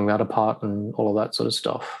 pulling that apart and all of that sort of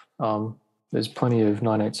stuff. There's plenty of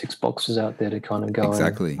 986 boxes out there to kind of go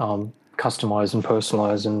and customize and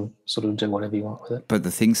personalize and sort of do whatever you want with it. But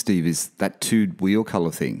the thing, Steve, is that 2-wheel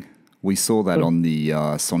color thing. We saw that on the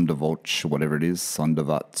Sonderwolch, whatever it is,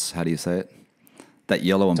 Sonderwatz, how do you say it? That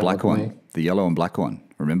yellow and black one. The yellow and black one,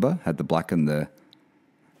 remember? Had the black and the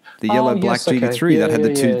yellow black GT3 that had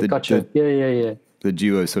the two. Gotcha. The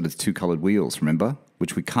duo sort of 2-colored wheels, remember?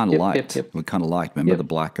 Which we kind of liked. We kind of liked. Remember the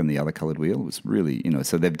black and the other colored wheel? It was really,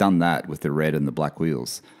 so they've done that with the red and the black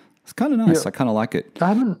wheels. It's kind of nice. Yep. I kind of like it.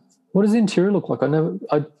 What does the interior look like?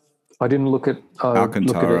 I didn't look at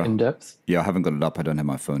it in depth. Yeah, I haven't got it up. I don't have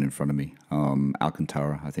my phone in front of me.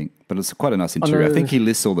 Alcantara, I think. But it's quite a nice interior. I think he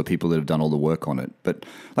lists all the people that have done all the work on it. But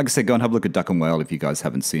like I said, go and have a look at Duck and Whale if you guys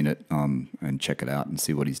haven't seen it, and check it out and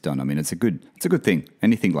see what he's done. I mean, it's a good thing.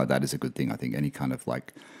 Anything like that is a good thing, I think. Any kind of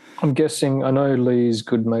like... I'm guessing, I know Lee's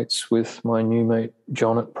good mates with my new mate,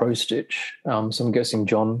 John at Pro Stitch. So I'm guessing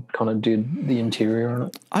John kind of did the interior on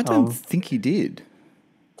it. I don't think he did.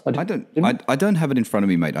 I don't have it in front of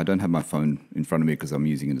me, mate. I don't have my phone in front of me because I'm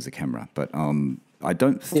using it as a camera. But I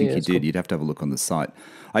don't think he did. Cool. You'd have to have a look on the site.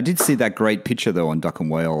 I did see that great picture, though, on Duck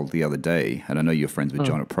and Whale the other day. And I know you're friends with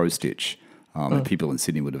John at Pro Stitch. And people in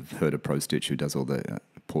Sydney would have heard of Pro Stitch, who does all the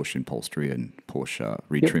Porsche upholstery and Porsche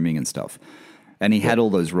retrimming and stuff. And he had all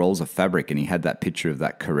those rolls of fabric, and he had that picture of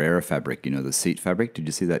that Carrera fabric, the seat fabric. Did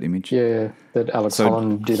you see that image? Yeah, that Alex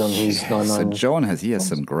Holland did on his 99. So John has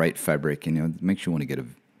some great fabric, it makes you want to get a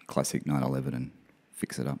classic 911 and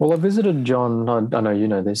fix it up. Well, I visited John, I know you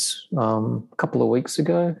know this, a couple of weeks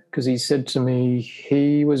ago, because he said to me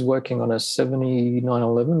he was working on a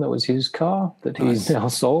 7911 that was his car that he's now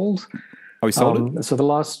sold. Oh, he sold it? So the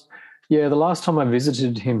last time I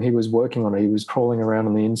visited him, he was working on it. He was crawling around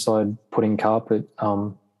on the inside, putting carpet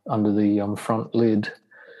under the front lid.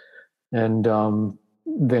 And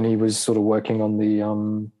then he was sort of working on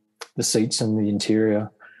the seats and the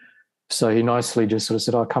interior. So he nicely just sort of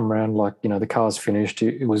said, I'll come around, the car's finished.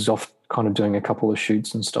 It was off kind of doing a couple of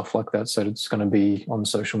shoots and stuff like that. So it's going to be on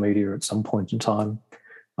social media at some point in time.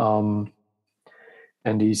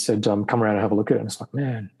 And he said, come around and have a look at it. And it's like,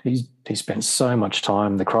 man, he spent so much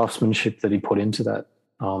time, the craftsmanship that he put into that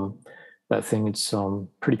thing, it's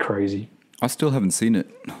pretty crazy. I still haven't seen it.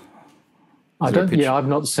 I've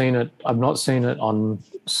not seen it. I've not seen it on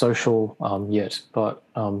social yet, but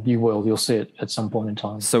you'll see it at some point in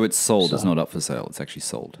time. So it's sold. It's not up for sale. It's actually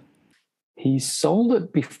sold. He sold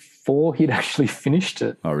it before he'd actually finished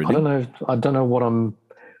it. Oh, really? I don't know what I'm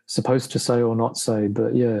supposed to say or not say,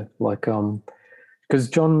 but yeah, because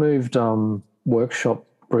John moved workshop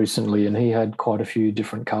recently, and he had quite a few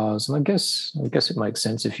different cars, and I guess it makes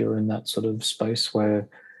sense if you're in that sort of space where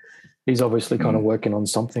he's obviously kind of working on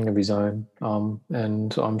something of his own,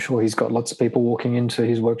 and I'm sure he's got lots of people walking into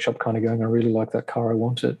his workshop kind of going, I really like that car, I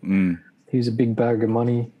want it. He's a big bag of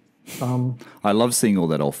money. I love seeing all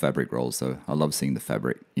that old fabric rolls, though. I love seeing the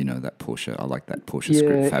fabric, that Porsche. I like that Porsche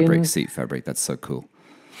script fabric, seat fabric. That's so cool.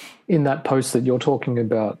 In that post that you're talking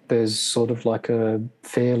about, there's sort of like a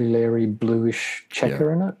fairly leery bluish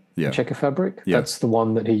checker in it. Yeah. Checker fabric. Yeah. That's the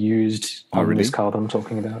one that he used on this car that I'm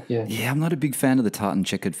talking about. Yeah. Yeah, I'm not a big fan of the tartan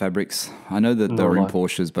checkered fabrics. I know that they're in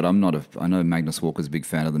Porsches, but I know Magnus Walker's a big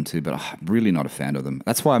fan of them too, but I'm really not a fan of them.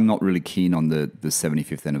 That's why I'm not really keen on the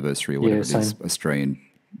 75th anniversary or whatever it is, Australian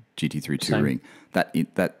GT3 Touring.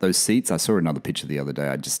 Those seats, I saw another picture the other day.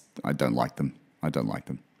 I don't like them.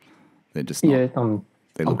 They're just not. Yeah,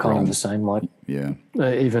 I'm kind of the same.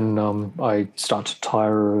 Even I start to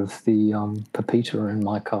tire of the Pepita in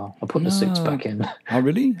my car. I put the seats back in. Oh,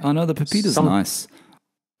 really? I know the Pepita's nice.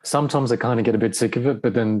 Sometimes I kind of get a bit sick of it,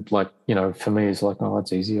 but then, like, you know, for me, it's like, oh,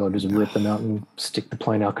 that's easy. I'll just rip them out and stick the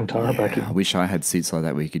plain Alcantara back in. I wish I had seats like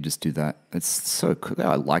that where you could just do that. It's so cool.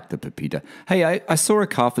 I like the Pepita. Hey, I saw a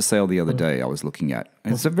car for sale the other day I was looking at.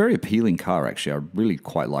 It's a very appealing car, actually. I really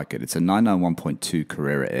quite like it. It's a 991.2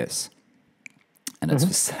 Carrera S, and it's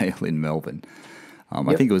for sale in Melbourne.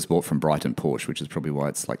 I think it was bought from Brighton Porsche, which is probably why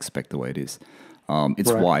it's like spec the way it is.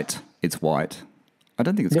 It's white. It's white. I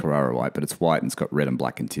don't think it's Carrara white, but it's white and it's got red and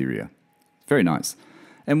black interior. Very nice.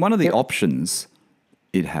 And one of the options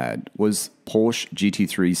it had was Porsche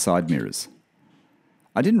GT3 side mirrors.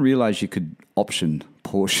 I didn't realize you could option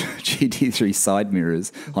Porsche GT3 side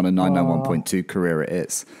mirrors on a 991.2 Carrera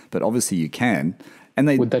S, but obviously you can. And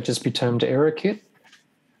would that just be termed Aero Kit?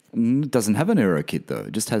 It doesn't have an Aero Kit though.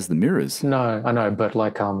 It just has the mirrors. No, I know, but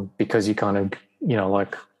like because you kind of, you know,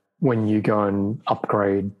 like when you go and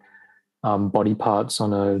upgrade body parts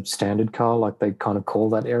on a standard car, like they kind of call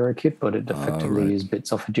that Aero Kit, but it effectively is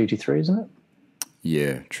bits off a GT3, isn't it?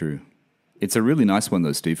 Yeah, true. It's a really nice one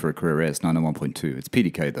though, Steve, for a Carrera S 991.2. It's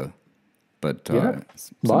PDK though, but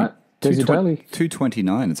right. There's your daily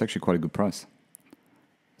 $229. It's actually quite a good price.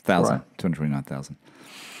 229,000.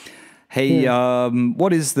 Hey,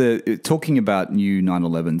 what is talking about new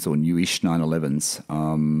 911s or newish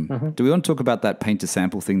 911s? Do we want to talk about that paint to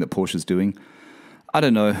sample thing that Porsche's doing? I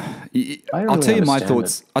don't know. I'll tell you my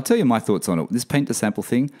thoughts. I'll tell you my thoughts on it. This paint to sample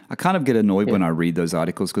thing, I kind of get annoyed when I read those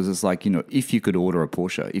articles because it's like, you know, if you could order a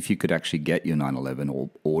Porsche, if you could actually get your 911 or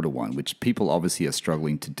order one, which people obviously are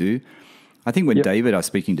struggling to do. I think when I was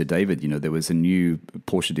speaking to David, you know, there was a new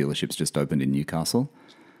Porsche dealerships just opened in Newcastle.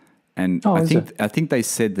 And I think they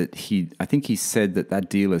said that he said that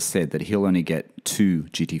dealer said that he'll only get 2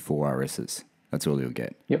 GT4 RSs. That's all he'll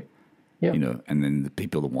get. Yep. You know, and then the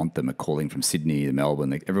people that want them are calling from Sydney to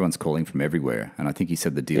Melbourne. Everyone's calling from everywhere. And I think he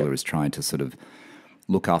said the dealer is trying to sort of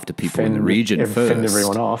look after people in the region first. Fend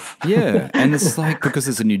everyone off. Yeah. And it's like, because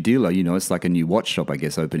it's a new dealer, you know, it's like a new watch shop, I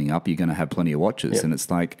guess, opening up. You're going to have plenty of watches. Yep. And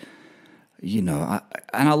it's like, you know,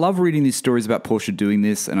 I love reading these stories about Porsche doing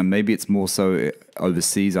this. And maybe it's more so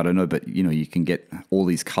overseas. I don't know. But, you know, you can get all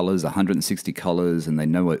these colors, 160 colors, and they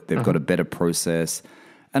know they've got a better process.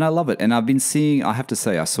 And I love it. And I've been seeing, I have to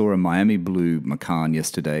say, I saw a Miami blue Macan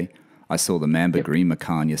yesterday. I saw the Mamba green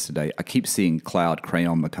Macan yesterday. I keep seeing cloud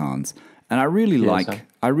crayon Macans. And I really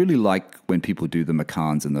like when people do the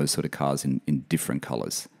Macans and those sort of cars in different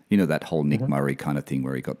colors. You know, that whole Nick Murray kind of thing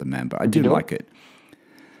where he got the Mamba. I do like it.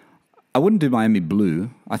 I wouldn't do Miami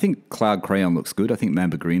blue. I think cloud crayon looks good. I think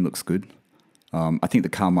Mamba green looks good. I think the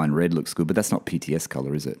Carmine red looks good, but that's not PTS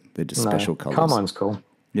color, is it? They're just special colors. Carmine's cool.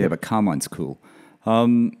 Yeah, but Carmine's cool.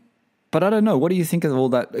 But I don't know. What do you think of all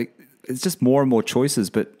that? It's just more and more choices,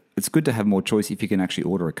 but it's good to have more choice if you can actually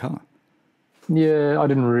order a car. Yeah, I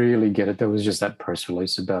didn't really get it. There was just that press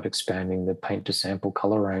release about expanding the paint to sample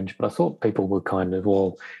color range. But I thought people were kind of,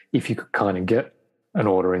 well, if you could kind of get an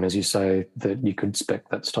order in, as you say, that you could spec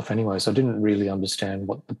that stuff anyway. So I didn't really understand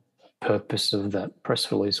what the purpose of that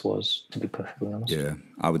press release was, to be perfectly honest. Yeah,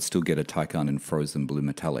 I would still get a Taycan in frozen blue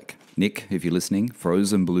metallic. Nick, if you're listening,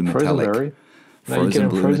 frozen blue metallic. Frozen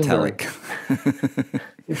blue metallic.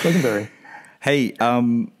 Frozenberry. Hey,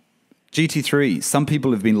 GT3. Some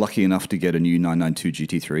people have been lucky enough to get a new 992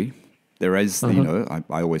 GT3. There is, you know,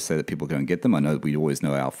 I always say that people go and get them. I know we always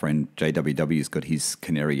know our friend JWW's got his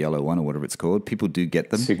canary yellow one or whatever it's called. People do get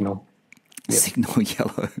them. Signal. Yep. Signal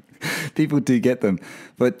yellow. People do get them.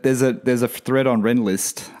 But there's a thread on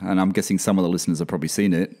Renlist, and I'm guessing some of the listeners have probably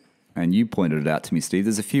seen it. And you pointed it out to me, Steve.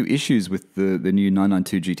 There's a few issues with the new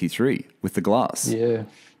 992 GT3 with the glass. Yeah.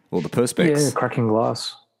 Or the perspex. Yeah, cracking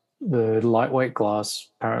glass. The lightweight glass,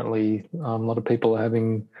 apparently a lot of people are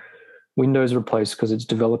having windows replaced because it's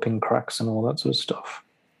developing cracks and all that sort of stuff.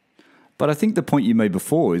 But I think the point you made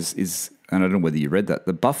before is, and I don't know whether you read that,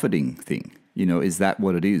 the buffeting thing. You know, is that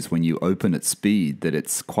what it is when you open at speed that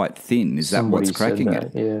it's quite thin? Is that what's cracking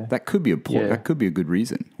it? Yeah. That could be that could be a good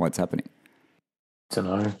reason why it's happening. Don't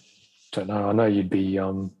know. I know you'd be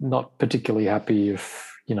not particularly happy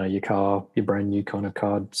if, you know, your brand new kind of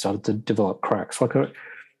car started to develop cracks. Like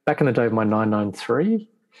back in the day of my 993,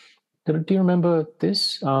 do you remember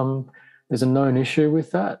this? There's a known issue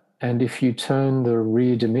with that. And if you turn the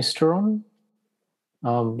rear demister on,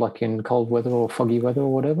 like in cold weather or foggy weather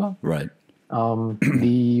or whatever, right,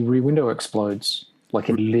 the rear window explodes. Like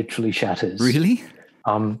it literally shatters. Really?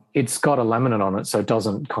 It's got a laminate on it, so it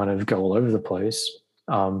doesn't kind of go all over the place.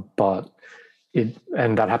 And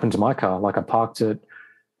that happened to my car. Like I parked it,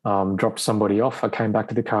 dropped somebody off. I came back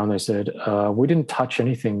to the car and they said, we didn't touch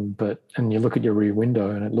anything, and you look at your rear window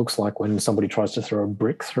and it looks like when somebody tries to throw a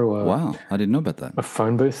brick through wow, I didn't know about that. A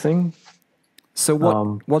phone booth thing.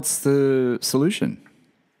 So what's the solution?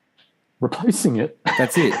 Replacing it.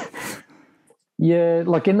 That's it. Yeah,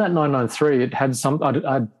 like in that 993, it had some.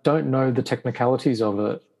 I don't know the technicalities of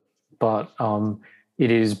it, but it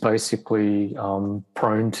is basically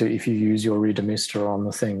prone to if you use your rear demister on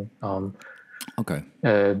the thing. Okay.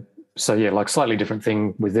 So yeah, like slightly different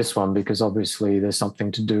thing with this one because obviously there's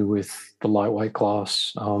something to do with the lightweight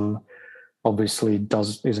glass. Obviously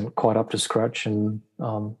isn't quite up to scratch and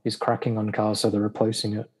is cracking on cars, so they're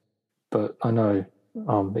replacing it. But I know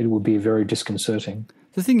it would be very disconcerting.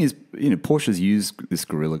 The thing is, Porsche's used this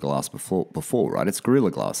Gorilla Glass before, right? It's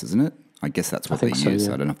Gorilla Glass, isn't it? I guess that's what they use.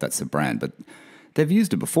 Yeah. I don't know if that's the brand, but they've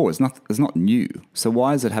used it before. It's not new. So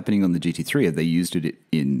why is it happening on the GT3? Have they used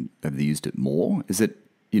it more? Is it,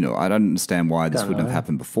 I don't understand why this wouldn't have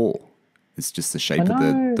happened before. It's just the shape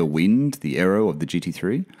of the wind, the aero of the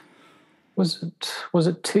GT3. Was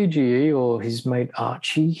it TGE or his mate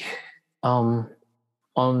Archie on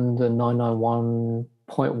the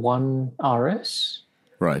 991.1 RS?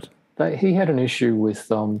 Right. He had an issue with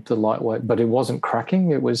the lightweight, but it wasn't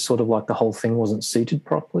cracking. It was sort of like the whole thing wasn't seated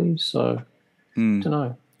properly. So I don't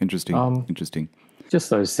know. Interesting. Interesting. Just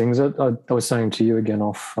those things. I was saying to you again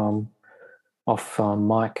off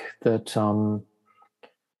Mike that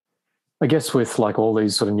I guess with like all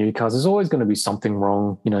these sort of new cars, there's always going to be something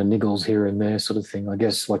wrong, niggles here and there sort of thing. I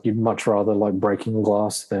guess like you'd much rather like breaking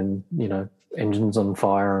glass than, engines on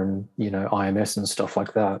fire and, IMS and stuff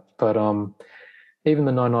like that. But even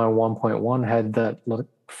the 991.1 had that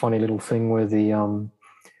funny little thing where there's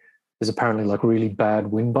apparently like really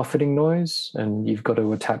bad wind buffeting noise and you've got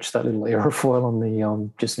to attach that little aerofoil on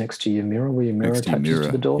the just next to your mirror where your mirror attaches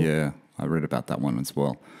to the door. Yeah, I read about that one as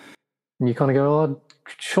well. And you kind of go,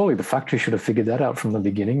 surely the factory should have figured that out from the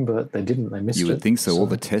beginning, but they didn't. They missed it. You would think so. All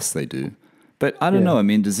the tests they do. But I don't know. I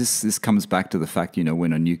mean, does this comes back to the fact,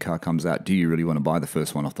 when a new car comes out, do you really want to buy the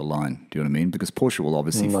first one off the line? Do you know what I mean? Because Porsche will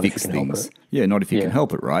obviously fix things. Yeah, not if you can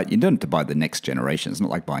help it, right? You don't have to buy the next generation. It's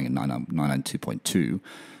not like buying a 992.2.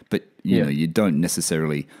 But, you don't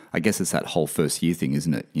necessarily, I guess it's that whole first year thing,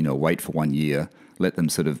 isn't it? Wait for 1 year, let them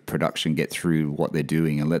sort of production get through what they're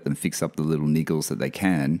doing and let them fix up the little niggles that they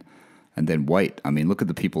can. And then wait. I mean, look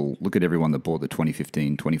at everyone that bought the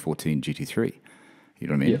 2015, 2014 GT3. You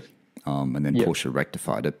know what I mean? Yeah. And then Porsche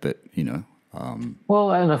rectified it, but,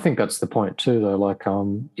 Well, and I think that's the point too, though. Like,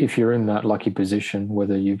 if you're in that lucky position,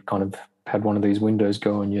 whether you've kind of had one of these windows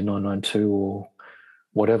go on your 992 or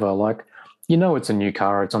whatever, like, it's a new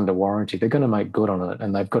car, it's under warranty. They're going to make good on it,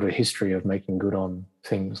 and they've got a history of making good on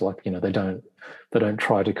things. Like, they don't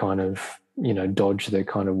try to kind of, dodge their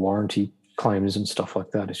kind of warranty claims and stuff like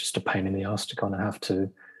that. It's just a pain in the ass to kind of have to,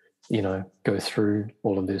 go through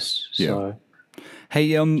all of this. So,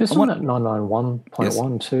 hey, just on that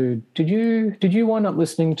 991.1 too. Did you wind up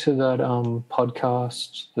listening to that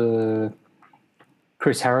podcast, the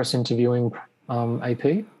Chris Harris interviewing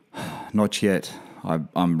AP? Not yet.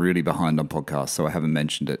 I'm really behind on podcasts, so I haven't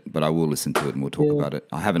mentioned it, but I will listen to it and we'll talk about it.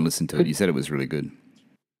 I haven't listened to it. You said it was really good.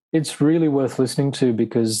 It's really worth listening to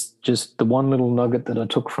because just the one little nugget that I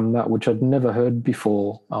took from that, which I'd never heard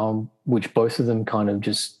before, which both of them kind of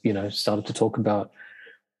just, started to talk about.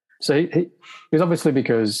 So it was obviously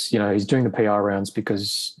because, he's doing the PR rounds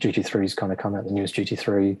because GT3's kind of come out, the newest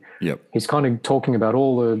GT3. Yep. He's kind of talking about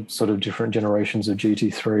all the sort of different generations of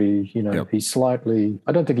GT3. He's slightly,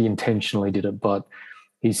 I don't think he intentionally did it, but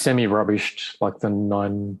he semi-rubbished like the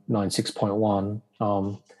 996.1,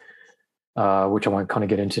 which I won't kind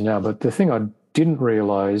of get into now. But the thing I didn't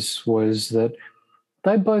realize was that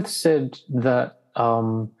they both said that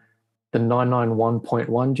the 991.1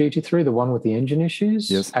 GT3, the one with the engine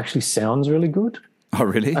issues, actually sounds really good. Oh,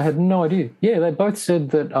 really? I had no idea. Yeah, they both said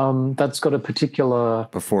that that's got a particular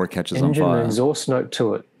before it catches on fire engine exhaust note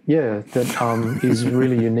to it. Yeah, that is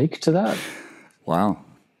really unique to that. Wow.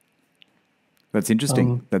 That's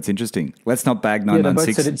interesting. That's interesting. Let's not bag 996s. Yeah, they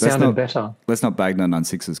both said it sounded better. Let's not bag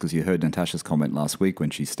 996s because you heard Natasha's comment last week when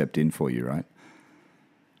she stepped in for you, right?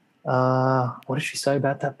 What did she say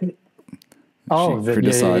about that bit?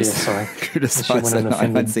 Criticized sorry. Criticized the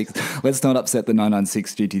 996. Let's not upset the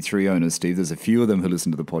 996 GT3 owners, Steve. There's a few of them who listen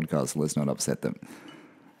to the podcast. Let's not upset them.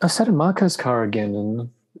 I sat in Marco's car again,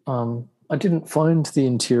 and I didn't find the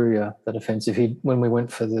interior that offensive. When we went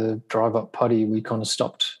for the drive-up putty, we kind of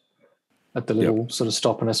stopped at the little sort of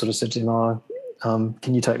stop, and I sort of said to him,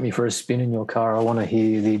 can you take me for a spin in your car? I want to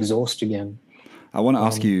hear the exhaust again. I want to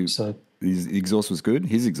ask you, the exhaust was good?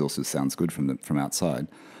 His exhaust sounds good from outside.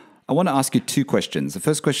 I want to ask you two questions. The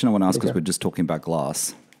first question I want to ask is we're just talking about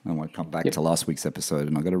glass. I want to come back to last week's episode,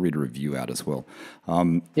 and I've got to read a review out as well.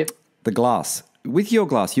 The glass, With your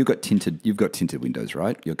glass, you've got tinted windows,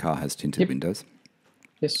 right? Your car has tinted windows.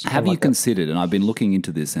 Yes. Have you considered, and I've been looking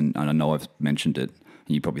into this, and I know I've mentioned it,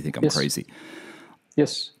 and you probably think I'm crazy.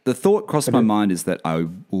 Yes. The thought crossed my mind is that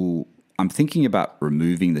I'm thinking about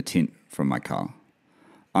removing the tint from my car.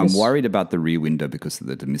 I'm worried about the rear window because of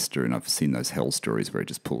the demister, and I've seen those hell stories where it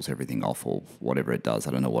just pulls everything off or whatever it does.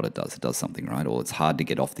 I don't know what it does. It does something, right? Or it's hard to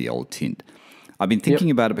get off the old tint. I've been thinking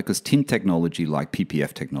about it because tint technology, like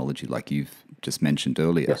PPF technology, like you've just mentioned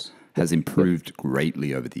earlier, has improved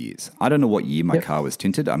greatly over the years. I don't know what year my car was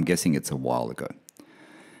tinted. I'm guessing it's a while ago.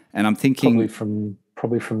 And I'm thinking...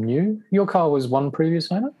 Probably from new. Your car was one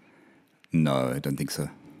previous owner? No, I don't think so.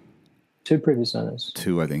 Two previous owners?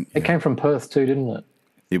 Two, I think. It came from Perth too, didn't it?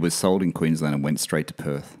 It was sold in Queensland and went straight to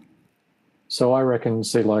Perth. So I reckon,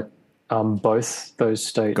 both those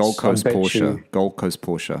states... Gold Coast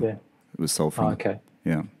Porsche. Yeah. It was sold from. Oh, okay.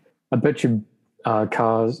 Yeah. I bet you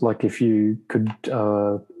cars, like if you could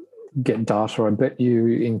get data, I bet you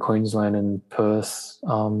in Queensland and Perth,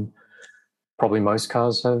 probably most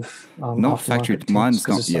cars have not factory. Mine's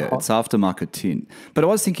not. It's aftermarket tint. But I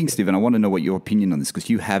was thinking, Stephen, I want to know what your opinion on this, because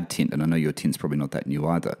you have tint, and I know your tint's probably not that new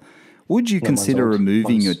either. Would you consider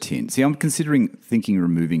removing your tint? See, I'm thinking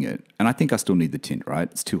removing it, and I think I still need the tint.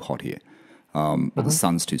 Right? It's too hot here, but the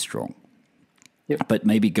sun's too strong. Yep. But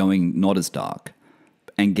maybe going not as dark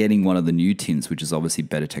and getting one of the new tints, which is obviously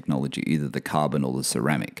better technology, either the carbon or the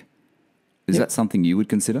ceramic. Is that something you would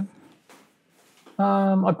consider?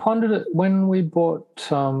 I pondered it when we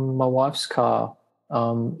bought my wife's car.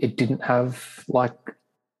 It didn't have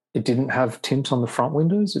tint on the front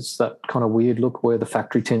windows. It's that kind of weird look where the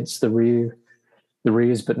factory tints the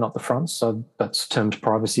rears, but not the fronts. So that's termed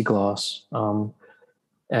privacy glass.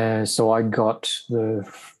 And so I got the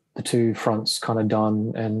two fronts kind of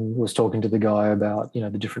done and was talking to the guy about,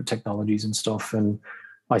 the different technologies and stuff. And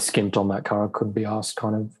I skimped on that car. I couldn't be asked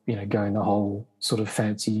kind of, going the whole sort of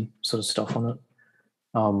fancy sort of stuff on it.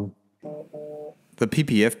 The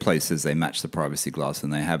PPF places, they match the privacy glass,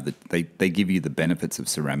 and they have they give you the benefits of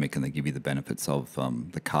ceramic, and they give you the benefits of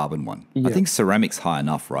the carbon one. Yeah. I think ceramic's high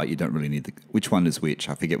enough, right? You don't really need which one is which?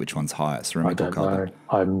 I forget which one's higher, ceramic or carbon.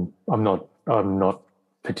 Know. I'm not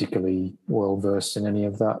particularly well versed in any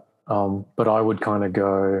of that. But I would kind of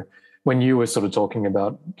go, when you were sort of talking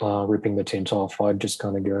about ripping the tint off, I'd just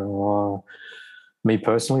kind of go, me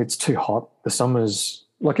personally, it's too hot. The summer's,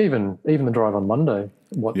 like even the drive on Monday,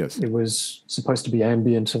 it was supposed to be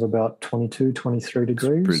ambient of about 22, 23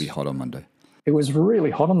 degrees. It's really hot on Monday. It was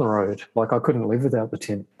really hot on the road. Like I couldn't live without the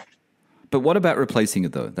tint. But what about replacing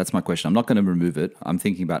it though? That's my question. I'm not going to remove it. I'm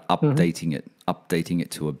thinking about updating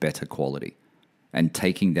it to a better quality and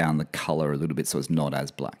taking down the color a little bit so it's not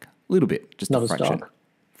as black. A little bit, just not a fraction. As dark.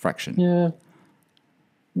 Fraction. Yeah.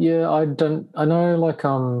 Yeah, I know, like,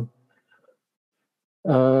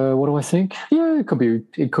 what do I think? Yeah, it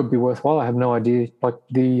could be worthwhile. I have no idea. Like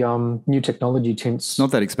the new technology tints. It's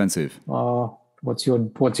not that expensive. What's your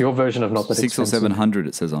version of not that expensive? 600 or 700,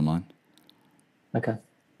 it says online. Okay.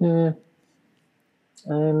 Yeah.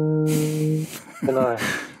 Don't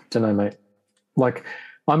know, mate. Like,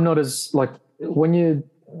 I'm not as, like,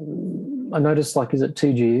 I noticed, like, is it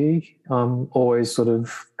TGE always sort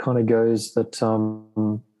of kind of goes that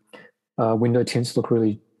window tints look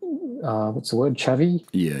really, what's the word, chavvy?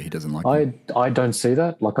 Yeah, he doesn't like it. I don't see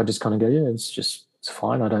that. Like, I just kind of go, yeah, it's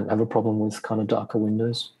fine. I don't have a problem with kind of darker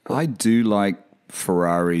windows. But I do like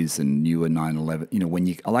Ferraris and newer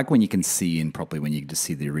 911. I like when you can see in properly, when you can just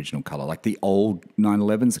see the original color. Like the old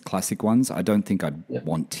 911s, the classic ones, I don't think I'd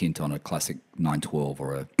want tint on a classic 912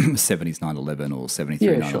 or a 70s 911 or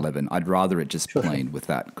 73 911. Sure. I'd rather it just plain with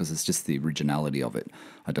that, because it's just the originality of it.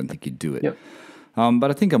 I don't think you'd do it. Yep.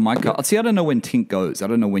 But I think on my car, see, I don't know when tint goes. I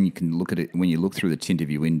don't know when you can look at it, when you look through the tint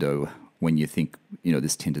of your window, when you think,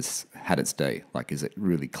 this tint has had its day. Like, is it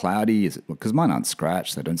really cloudy? Is it, because mine aren't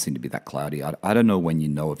scratched. They don't seem to be that cloudy. I don't know when you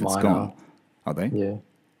know if it's gone. Are they? Yeah.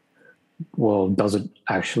 Well, does it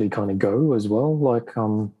actually kind of go as well? Like,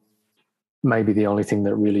 maybe the only thing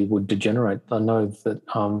that really would degenerate, I know that,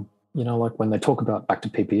 like when they talk about back to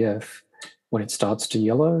PPF, when it starts to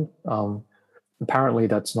yellow, apparently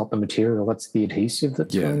that's not the material, that's the adhesive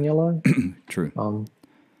that's going yellow. True.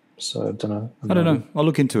 So I don't know. I don't know. I'll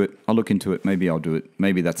look into it. Maybe I'll do it.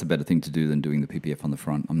 Maybe that's a better thing to do than doing the PPF on the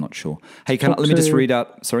front. I'm not sure. Hey, let me just read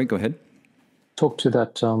out. Sorry, go ahead. Talk to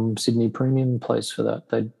that Sydney Premium place for that.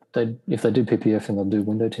 They if they do PPF and they'll do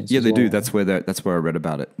window tints. Yeah, they do. That's where I read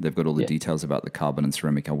about it. They've got all the details about the carbon and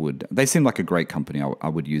ceramic. They seem like a great company. I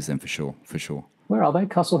would use them for sure. Where are they?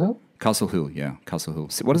 Castle Hill? Castle Hill, yeah, Castle Hill.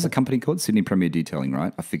 What is the company called? Sydney Premier Detailing,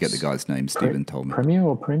 right? I forget the guy's name. Stephen told me. Premier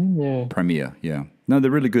or Premium? Yeah. Premier, yeah. No, they're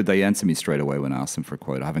really good. They answer me straight away when I ask them for a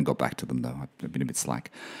quote. I haven't got back to them though. I've been a bit slack.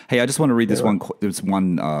 Hey, I just want to read this one. There's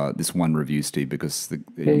one review, Steve, because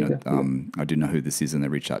I do know who this is, and they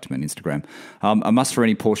reached out to me on Instagram. A must for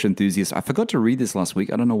any Porsche enthusiast. I forgot to read this last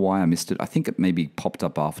week. I don't know why I missed it. I think it maybe popped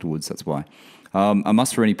up afterwards. That's why. A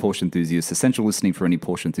must for any Porsche enthusiast. Essential listening for any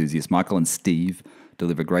Porsche enthusiast. Michael and Steve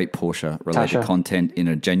deliver great Porsche-related content in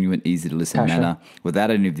a genuine, easy-to-listen manner without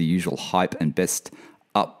any of the usual hype and best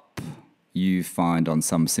up you find on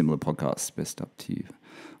some similar podcasts. Best up to you.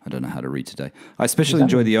 I don't know how to read today. I especially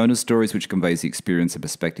enjoy the owner's stories, which conveys the experience and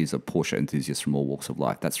perspectives of Porsche enthusiasts from all walks of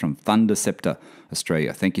life. That's from Thunder Scepter,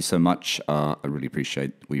 Australia. Thank you so much. We really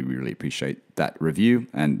appreciate that review,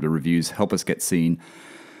 and the reviews help us get seen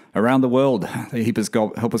around the world. They help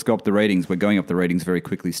us go up the ratings. We're going up the ratings very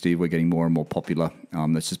quickly, Steve. We're getting more and more popular.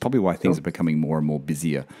 That's just probably why things are becoming more and more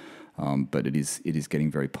busier. But it is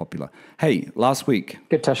getting very popular. Hey, last week,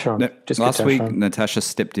 get Tasha on. Last week, Natasha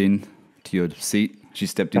stepped in to your seat. She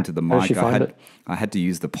stepped into the mic. I had to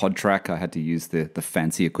use the pod track. I had to use the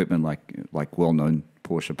fancy equipment like well-known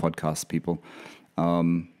Porsche podcast people.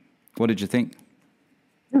 What did you think?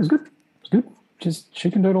 It was good.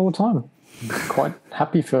 She can do it all the time. Quite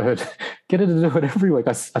happy for her to get her to do it every week.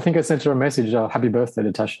 I think I sent her a message, happy birthday,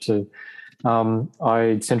 Natasha, too.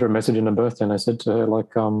 I sent her a message on her birthday, and I said to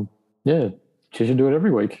her, yeah, she should do it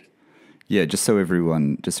every week. Yeah, just so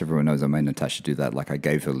everyone knows, I made Natasha do that. Like, I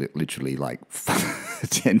gave her literally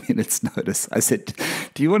 10 minutes notice. I said,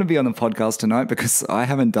 do you want to be on the podcast tonight? Because I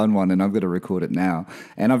haven't done one and I've got to record it now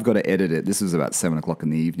and I've got to edit it. This was about 7:00 in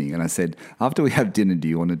the evening. And I said, after we have dinner, do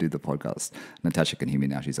you want to do the podcast? Natasha can hear me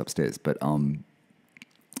now. She's upstairs. But,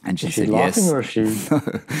 and she said yes. Is she laughing, or is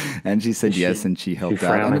she? And she said yes, and she helped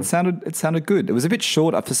out. And it sounded good. It was a bit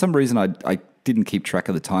short. For some reason, I didn't keep track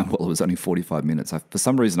of the time. Well, it was only 45 minutes. For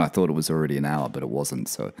some reason, I thought it was already an hour, but it wasn't.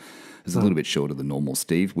 So it was a little bit shorter than normal,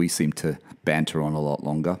 Steve. We seem to banter on a lot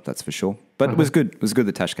longer, that's for sure. But it was good. It was good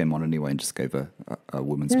that Tash came on anyway and just gave a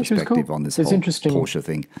woman's perspective on this whole Porsche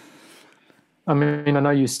thing. I mean, I know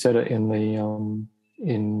you said it in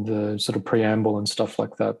the sort of preamble and stuff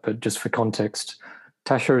like that, but just for context,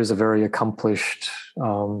 Tasha is a very accomplished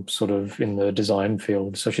sort of in the design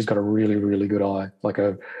field. So she's got a really, really good eye, like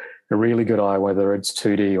a really good eye, whether it's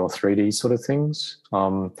 2D or 3D sort of things.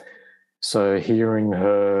 So hearing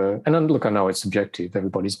her, and look, I know it's subjective.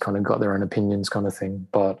 Everybody's kind of got their own opinions kind of thing.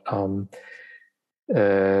 But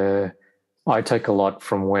I take a lot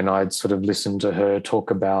from when I'd sort of listened to her talk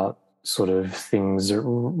about sort of things that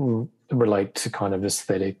relate to kind of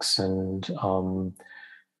aesthetics and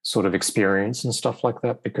sort of experience and stuff like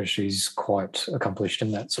that, because she's quite accomplished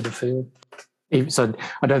in that sort of field. So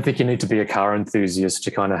I don't think you need to be a car enthusiast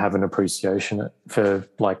to kind of have an appreciation for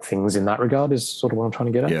like things in that regard, is sort of what I'm trying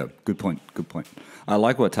to get at. Yeah, good point. I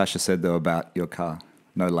like what Tasha said though about your car.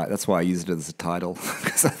 No light. That's why I used it as a title,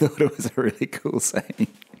 because I thought it was a really cool saying.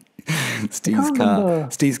 Steve's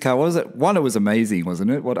car. What was it? One, it was amazing, wasn't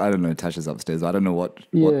it? I don't know. Tasha's upstairs. I don't know what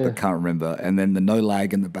I can't remember. And then the no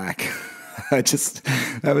lag in the back. I just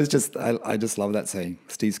love that saying.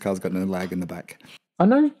 Steve's car's got no lag in the back. I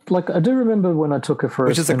know, I do remember when I took her for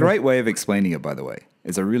Which is a great way of explaining it, by the way.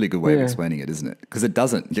 It's a really good way of explaining it, isn't it? Because it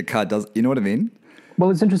doesn't. Your car does. You know what I mean? Well,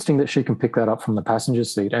 it's interesting that she can pick that up from the passenger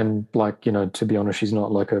seat. And, to be honest, she's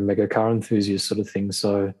not like a mega car enthusiast sort of thing.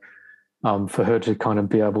 So for her to kind of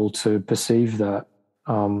be able to perceive that.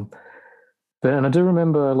 And I do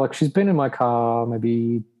remember, she's been in my car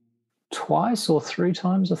maybe twice or three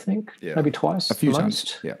times, I think. Yeah. Maybe twice. A few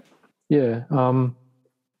times. Yeah. Yeah.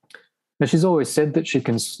 And she's always said that she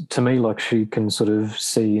can, to me, she can sort of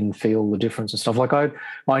see and feel the difference and stuff.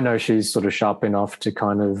 I know she's sort of sharp enough to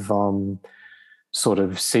kind of sort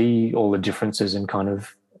of see all the differences and kind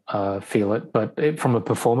of feel it. But from a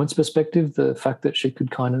performance perspective, the fact that she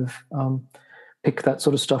could kind of pick that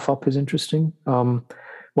sort of stuff up is interesting.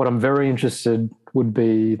 What I'm very interested would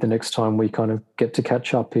be the next time we kind of get to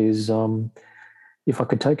catch up is if I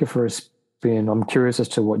could take her for a spin. I'm curious as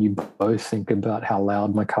to what you both think about how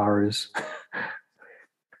loud my car is.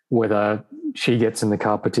 Whether she gets in the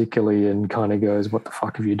car particularly and kind of goes, "What the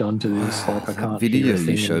fuck have you done to this?" I can't. Video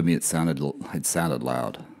you showed me, it sounded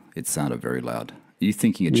loud. It sounded very loud. Are you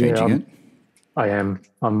thinking of changing it? I am.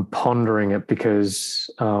 I'm pondering it because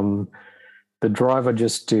the drive I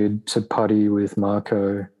just did to Putty with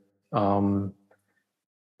Marco.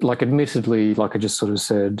 Admittedly, like I just sort of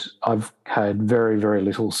said, I've had very, very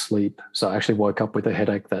little sleep. So I actually woke up with a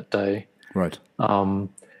headache that day. Right. And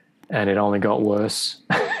it only got worse.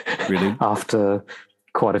 Really? After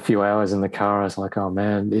quite a few hours in the car. I was like, oh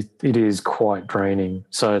man, it is quite draining.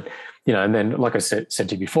 So, and then like I said to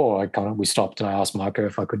you before, we stopped and I asked Marco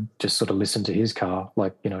if I could just sort of listen to his car,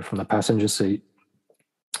 like, from the passenger seat.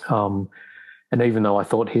 And even though I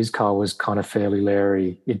thought his car was kind of fairly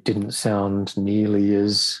leery, it didn't sound nearly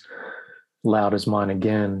as loud as mine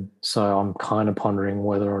again. So I'm kind of pondering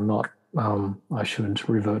whether or not I should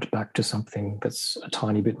revert back to something that's a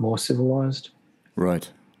tiny bit more civilized. Right.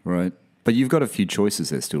 But you've got a few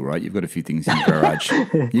choices there still, right? You've got a few things in your garage.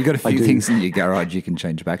 You've got a few things in your garage you can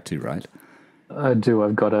change back to, right? I do.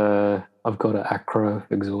 I've got an Acura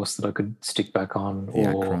exhaust that I could stick back on. The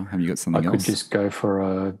Acura. Have you got something else? I could just go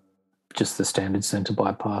for just the standard center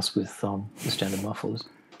bypass with the standard mufflers.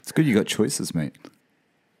 It's good you got choices, mate.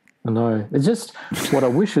 I know. It's just what I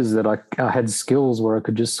wish is that I had skills where I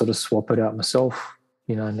could just sort of swap it out myself,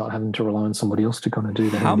 not having to rely on somebody else to kind of do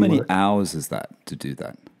that. How many hours is that to do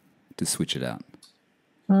that, to switch it out?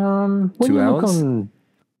 When 2 you hours?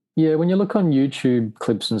 When you look on YouTube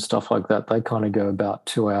clips and stuff like that, they kind of go about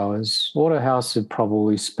 2 hours. Autohouse had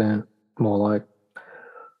probably spent more like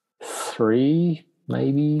 3,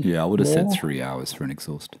 maybe. Yeah, I would have said 3 hours for an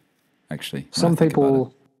exhaust, actually. Some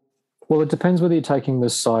people, well, it depends whether you're taking the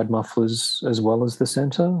side mufflers as well as the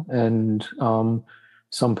center, and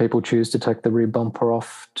some people choose to take the rear bumper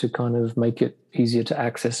off to kind of make it easier to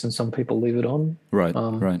access, and some people leave it on. Right,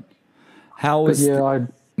 right. How is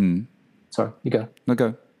Sorry, you go. No,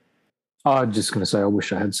 go. I'm just going to say I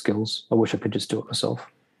wish I had skills. I wish I could just do it myself.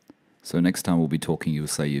 So next time we'll be talking, you'll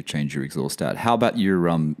say you've changed your exhaust out. How about your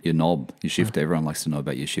knob, your shifter? Everyone likes to know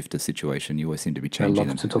about your shifter situation. You always seem to be changing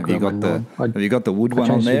them. Have you got the wood one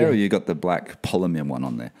on there, or you got the black polymer one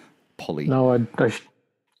on there? No,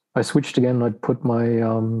 I switched again. I put my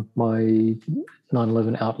my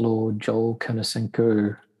 911 Outlaw Joel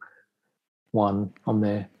Kanasenko one on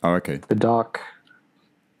there. Oh, okay. The dark.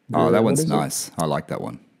 That one's nice. I like that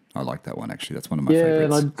one. Actually. That's one of my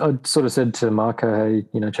favorites. Yeah, and I sort of said to Marco, hey,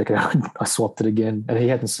 check it out. I swapped it again, and he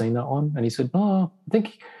hadn't seen that one, and he said, I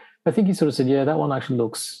think he sort of said, yeah, that one actually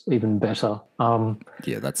looks even better.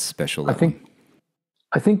 Yeah, that's special. I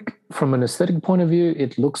think from an aesthetic point of view,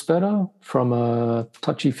 it looks better. From a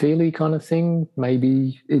touchy-feely kind of thing,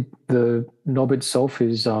 maybe the knob itself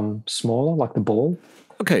is smaller, like the ball.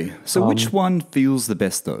 Okay, so which one feels the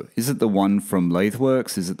best, though? Is it the one from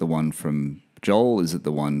Latheworks? Is it the one from Joel? Is it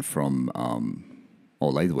the one from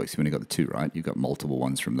Latheworks? You've only got the two, right? You've got multiple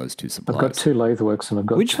ones from those two suppliers. I've got 2 Latheworks, and I've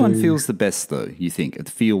got Which one feels the best, though, you think,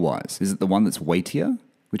 feel-wise? Is it the one that's weightier?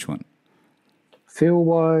 Which one?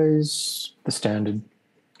 Feel-wise, the standard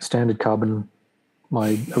carbon,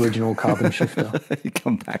 my original carbon shifter. You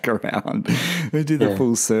come back around. We do the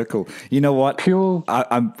full circle. You know what?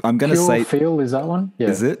 I'm going to say... Feel, is that one? Yeah.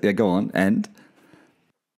 Is it? Yeah, go on. And?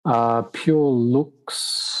 Pure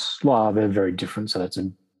looks, well, they're very different, so that's a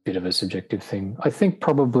bit of a subjective thing. I think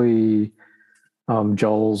probably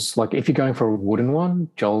Joel's, like if you're going for a wooden one,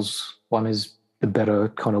 Joel's one is the better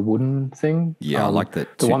kind of wooden thing. Yeah, I like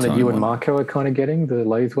that. The one that you and Marco are kind of getting, the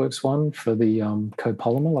Latheworks one for the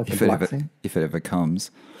copolymer, like the black thing. If it ever comes.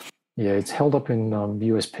 Yeah, it's held up in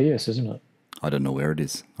USPS, isn't it? I don't know where it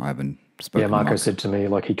is. I haven't spoken. Yeah, Marco said to me,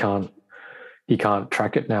 like he can't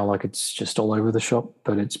track it now, like it's just all over the shop,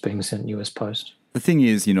 but it's being sent US Post. The thing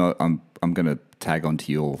is, I'm going to tag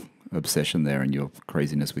onto your obsession there and your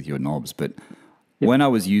craziness with your knobs, but when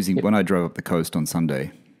I drove up the coast on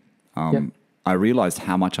Sunday, I realized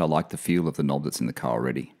how much I like the feel of the knob that's in the car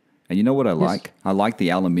already. And you know what I like? I like the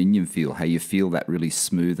aluminium feel, how you feel that really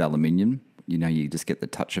smooth aluminium. You just get the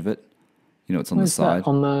touch of it. It's on the side.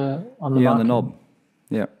 On the on the knob.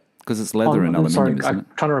 Yeah, because it's leather and aluminium, isn't it? I'm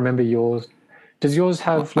trying to remember yours. Does yours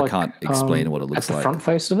have I can't explain what it looks like. At the front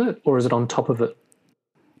face of it, or is it on top of it?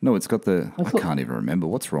 No, it's got I can't even remember.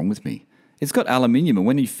 What's wrong with me? It's got aluminium, and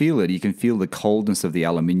when you feel it, you can feel the coldness of the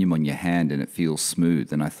aluminium on your hand, and it feels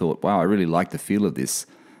smooth. And I thought, wow, I really like the feel of this.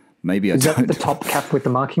 Maybe is that the top cap with the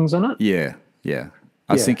markings on it? Yeah.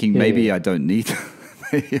 I was thinking I don't need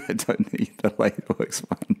the Latheworks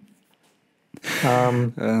one.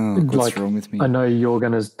 What's wrong with me? I know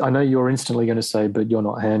you're instantly gonna say, but you're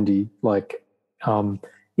not handy. Like,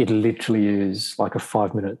 it literally is like a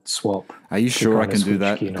 5-minute swap. Are you sure I can do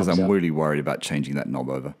that? Because I'm really worried about changing that knob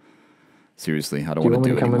over. Seriously, I don't want to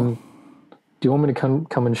do it anymore. Do you want me to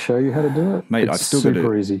come and show you how to do it? Mate, I've still got to...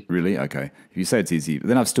 super easy. Really? Okay. If you say it's easy,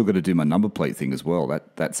 then I've still got to do my number plate thing as well.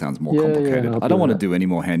 That sounds more complicated. I don't want to do any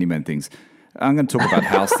more handyman things. I'm going to talk about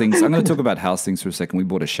house things. I'm going to talk about house things for a second. We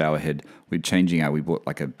bought a shower head. We bought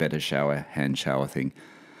like a better hand shower thing.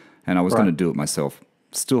 And I was going to do it myself.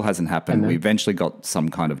 Still hasn't happened. We eventually got some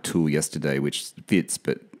kind of tool yesterday which fits,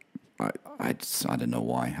 but I don't know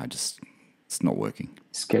why. It's not working.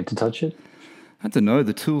 Scared to touch it? I don't know.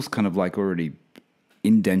 The tool's kind of like already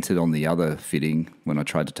indented on the other fitting. When I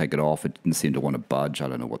tried to take it off, it didn't seem to want to budge. I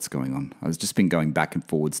don't know what's going on. I've just been going back and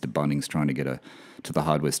forwards to Bunnings, trying to get to the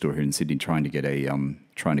hardware store here in Sydney, trying to get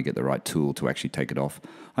the right tool to actually take it off.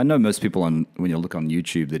 I know most people when you look on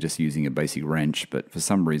YouTube, they're just using a basic wrench, but for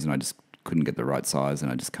some reason I just couldn't get the right size,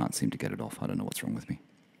 and I just can't seem to get it off. I don't know what's wrong with me.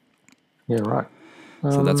 Yeah, right.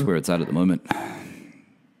 So that's where it's at the moment.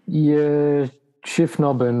 Yeah, shift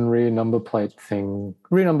knob and rear number plate thing.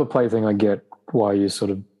 Rear number plate thing, I get why you're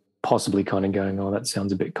sort of possibly kind of going, oh, that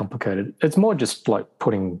sounds a bit complicated. It's more just like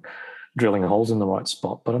drilling holes in the right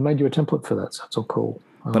spot, but I made you a template for that, so it's all cool.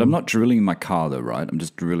 But I'm not drilling my car though, right? I'm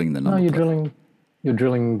just drilling the number plate. No, you're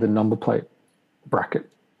drilling the number plate bracket.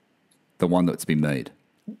 The one that's been made?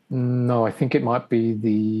 No, I think it might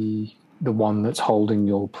be the one that's holding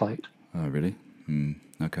your plate. Oh, really?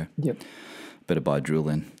 Okay. Yep. Better buy a drill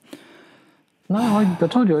then. No, I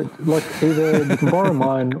told you, like, either you can borrow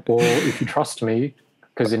mine, or if you trust me,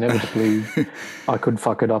 because inevitably I could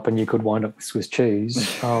fuck it up and you could wind up with Swiss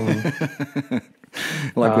cheese. Like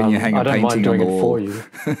when you hang a painting on the wall. I don't mind doing it for you.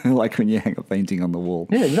 Like when you hang a painting on the wall.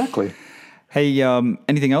 Yeah, exactly. Hey,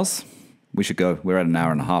 anything else? We should go. We're at an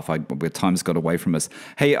hour and a half. Time's got away from us.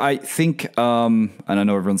 Hey, I think, and I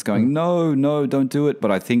know everyone's going, no, don't do it.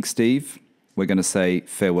 But I think, Steve, we're going to say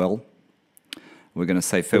farewell. We're going to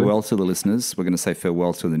say farewell to the listeners. We're going to say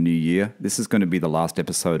farewell to the new year. This is going to be the last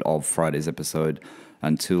episode of Friday's episode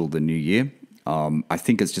until the new year. I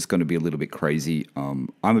think it's just going to be a little bit crazy. I'm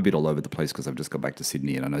a bit all over the place because I've just got back to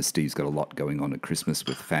Sydney, and I know Steve's got a lot going on at Christmas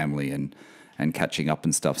with family and catching up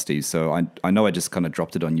and stuff, Steve. So I know I just kind of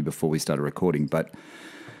dropped it on you before we started recording, but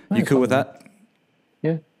you cool with that?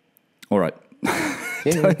 Yeah. All right.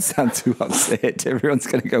 Yeah. Don't sound too upset. Everyone's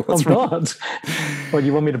going to go, what's wrong? Not. Well,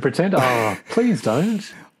 you want me to pretend? Oh, please don't.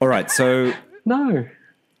 All right. So no.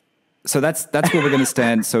 So that's where we're going to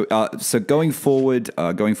stand. So going forward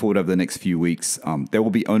over the next few weeks, there will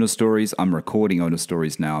be owner stories. I'm recording owner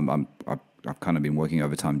stories now. I've kind of been working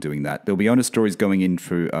overtime doing that. There'll be owner stories going in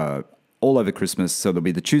through all over Christmas. So there'll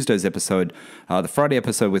be the Tuesday's episode. The Friday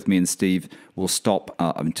episode with me and Steve will stop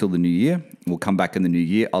until the new year. We'll come back in the new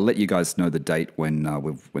year. I'll let you guys know the date when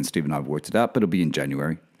Steve and I have worked it out, but it'll be in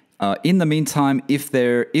January. In the meantime,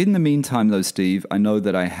 though, Steve, I know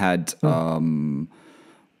that I've had, I'm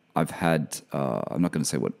not going to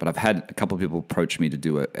say what, but I've had a couple of people approach me to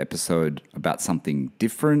do an episode about something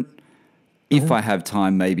different. If I have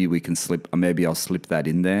time, maybe I'll slip that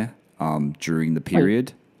in there during the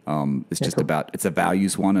period. It's a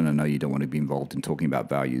values one, and I know you don't want to be involved in talking about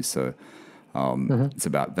values, so it's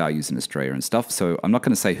about values in Australia and stuff. So I'm not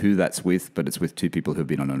going to say who that's with, but it's with two people who've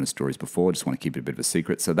been on owner stories before. I just want to keep it a bit of a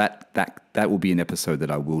secret. So that will be an episode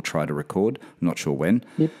that I will try to record. I'm not sure when.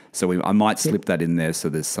 Yep. So I might slip that in there. So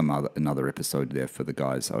there's another episode there for the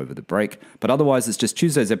guys over the break. But otherwise, it's just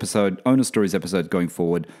Tuesday's episode, owner stories episode going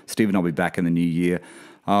forward. Steve and I'll be back in the new year.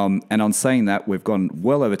 And on saying that, we've gone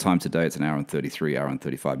well over time today. It's an hour and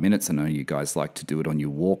 35 minutes. I know you guys like to do it on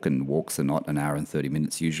your walk, and walks are not an hour and 30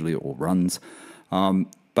 minutes usually, or runs.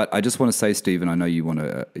 But I just want to say, Steve, and I know you'll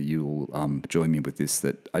join me with this,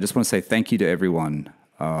 that I just want to say thank you to everyone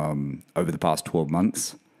over the past 12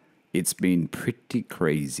 months. It's been pretty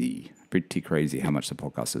crazy how much the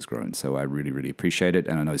podcast has grown. So I really, really appreciate it.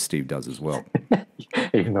 And I know Steve does as well.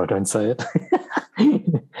 Even though I don't say it.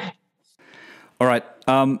 All right.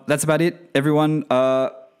 That's about it. Everyone, I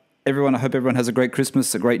hope everyone has a great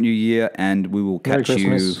Christmas, a great new year, and we will catch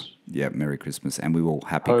you. Yeah, Merry Christmas. And we will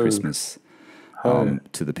Happy Christmas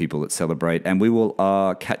to the people that celebrate. And we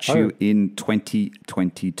will catch you in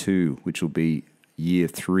 2022, which will be year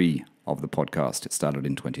 3 of the podcast. It started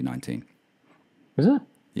in 2019. Is it?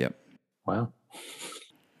 Yep. Wow.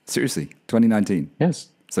 Seriously, 2019. Yes.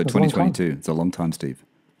 So 2022. It's a long time, Steve.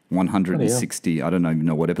 160. I don't even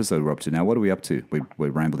know what episode we're up to now. What are we up to?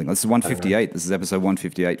 We're rambling. This is 158. This is episode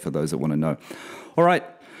 158 for those that want to know. All right.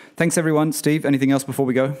 Thanks, everyone. Steve, anything else before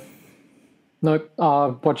we go? Nope.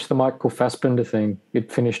 Watch the Michael Fassbender thing.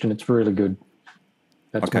 It finished and it's really good.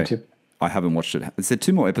 That's my tip. I haven't watched it. Is there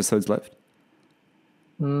 2 more episodes left?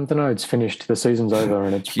 Don't know. It's finished. The season's over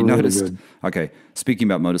and it's really good. Okay.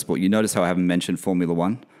 Speaking about motorsport, you notice how I haven't mentioned Formula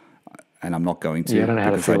One? And I'm not going to. Yeah, I don't know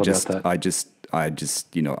how to feel about that.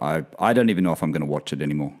 I don't even know if I'm going to watch it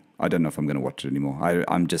anymore. I don't know if I'm going to watch it anymore.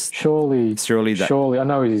 I'm just surely that. Surely, I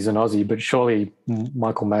know he's an Aussie, but surely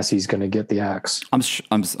Michael Massey's going to get the axe. I'm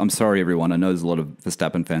sorry, everyone. I know there's a lot of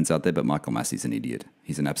Verstappen fans out there, but Michael Massey's an idiot.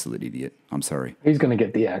 He's an absolute idiot. I'm sorry. He's going to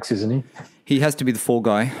get the axe, isn't he? He has to be the fall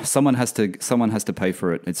guy. Someone has to pay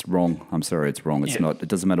for it. It's wrong. I'm sorry, it's wrong. It's not. It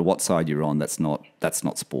doesn't matter what side you're on. That's not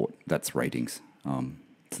sport. That's ratings.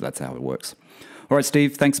 So that's how it works. All right,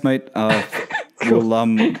 Steve. Thanks, mate.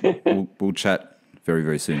 We'll chat very,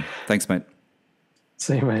 very soon. Thanks, mate.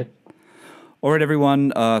 See you, mate. All right,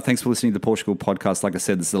 everyone. Thanks for listening to the PorscheCooled Podcast. Like I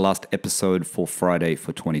said, this is the last episode for Friday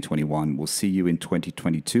for 2021. We'll see you in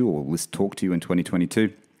 2022, or let's talk to you in 2022.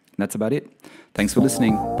 And that's about it. Thanks for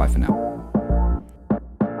listening. Bye for now.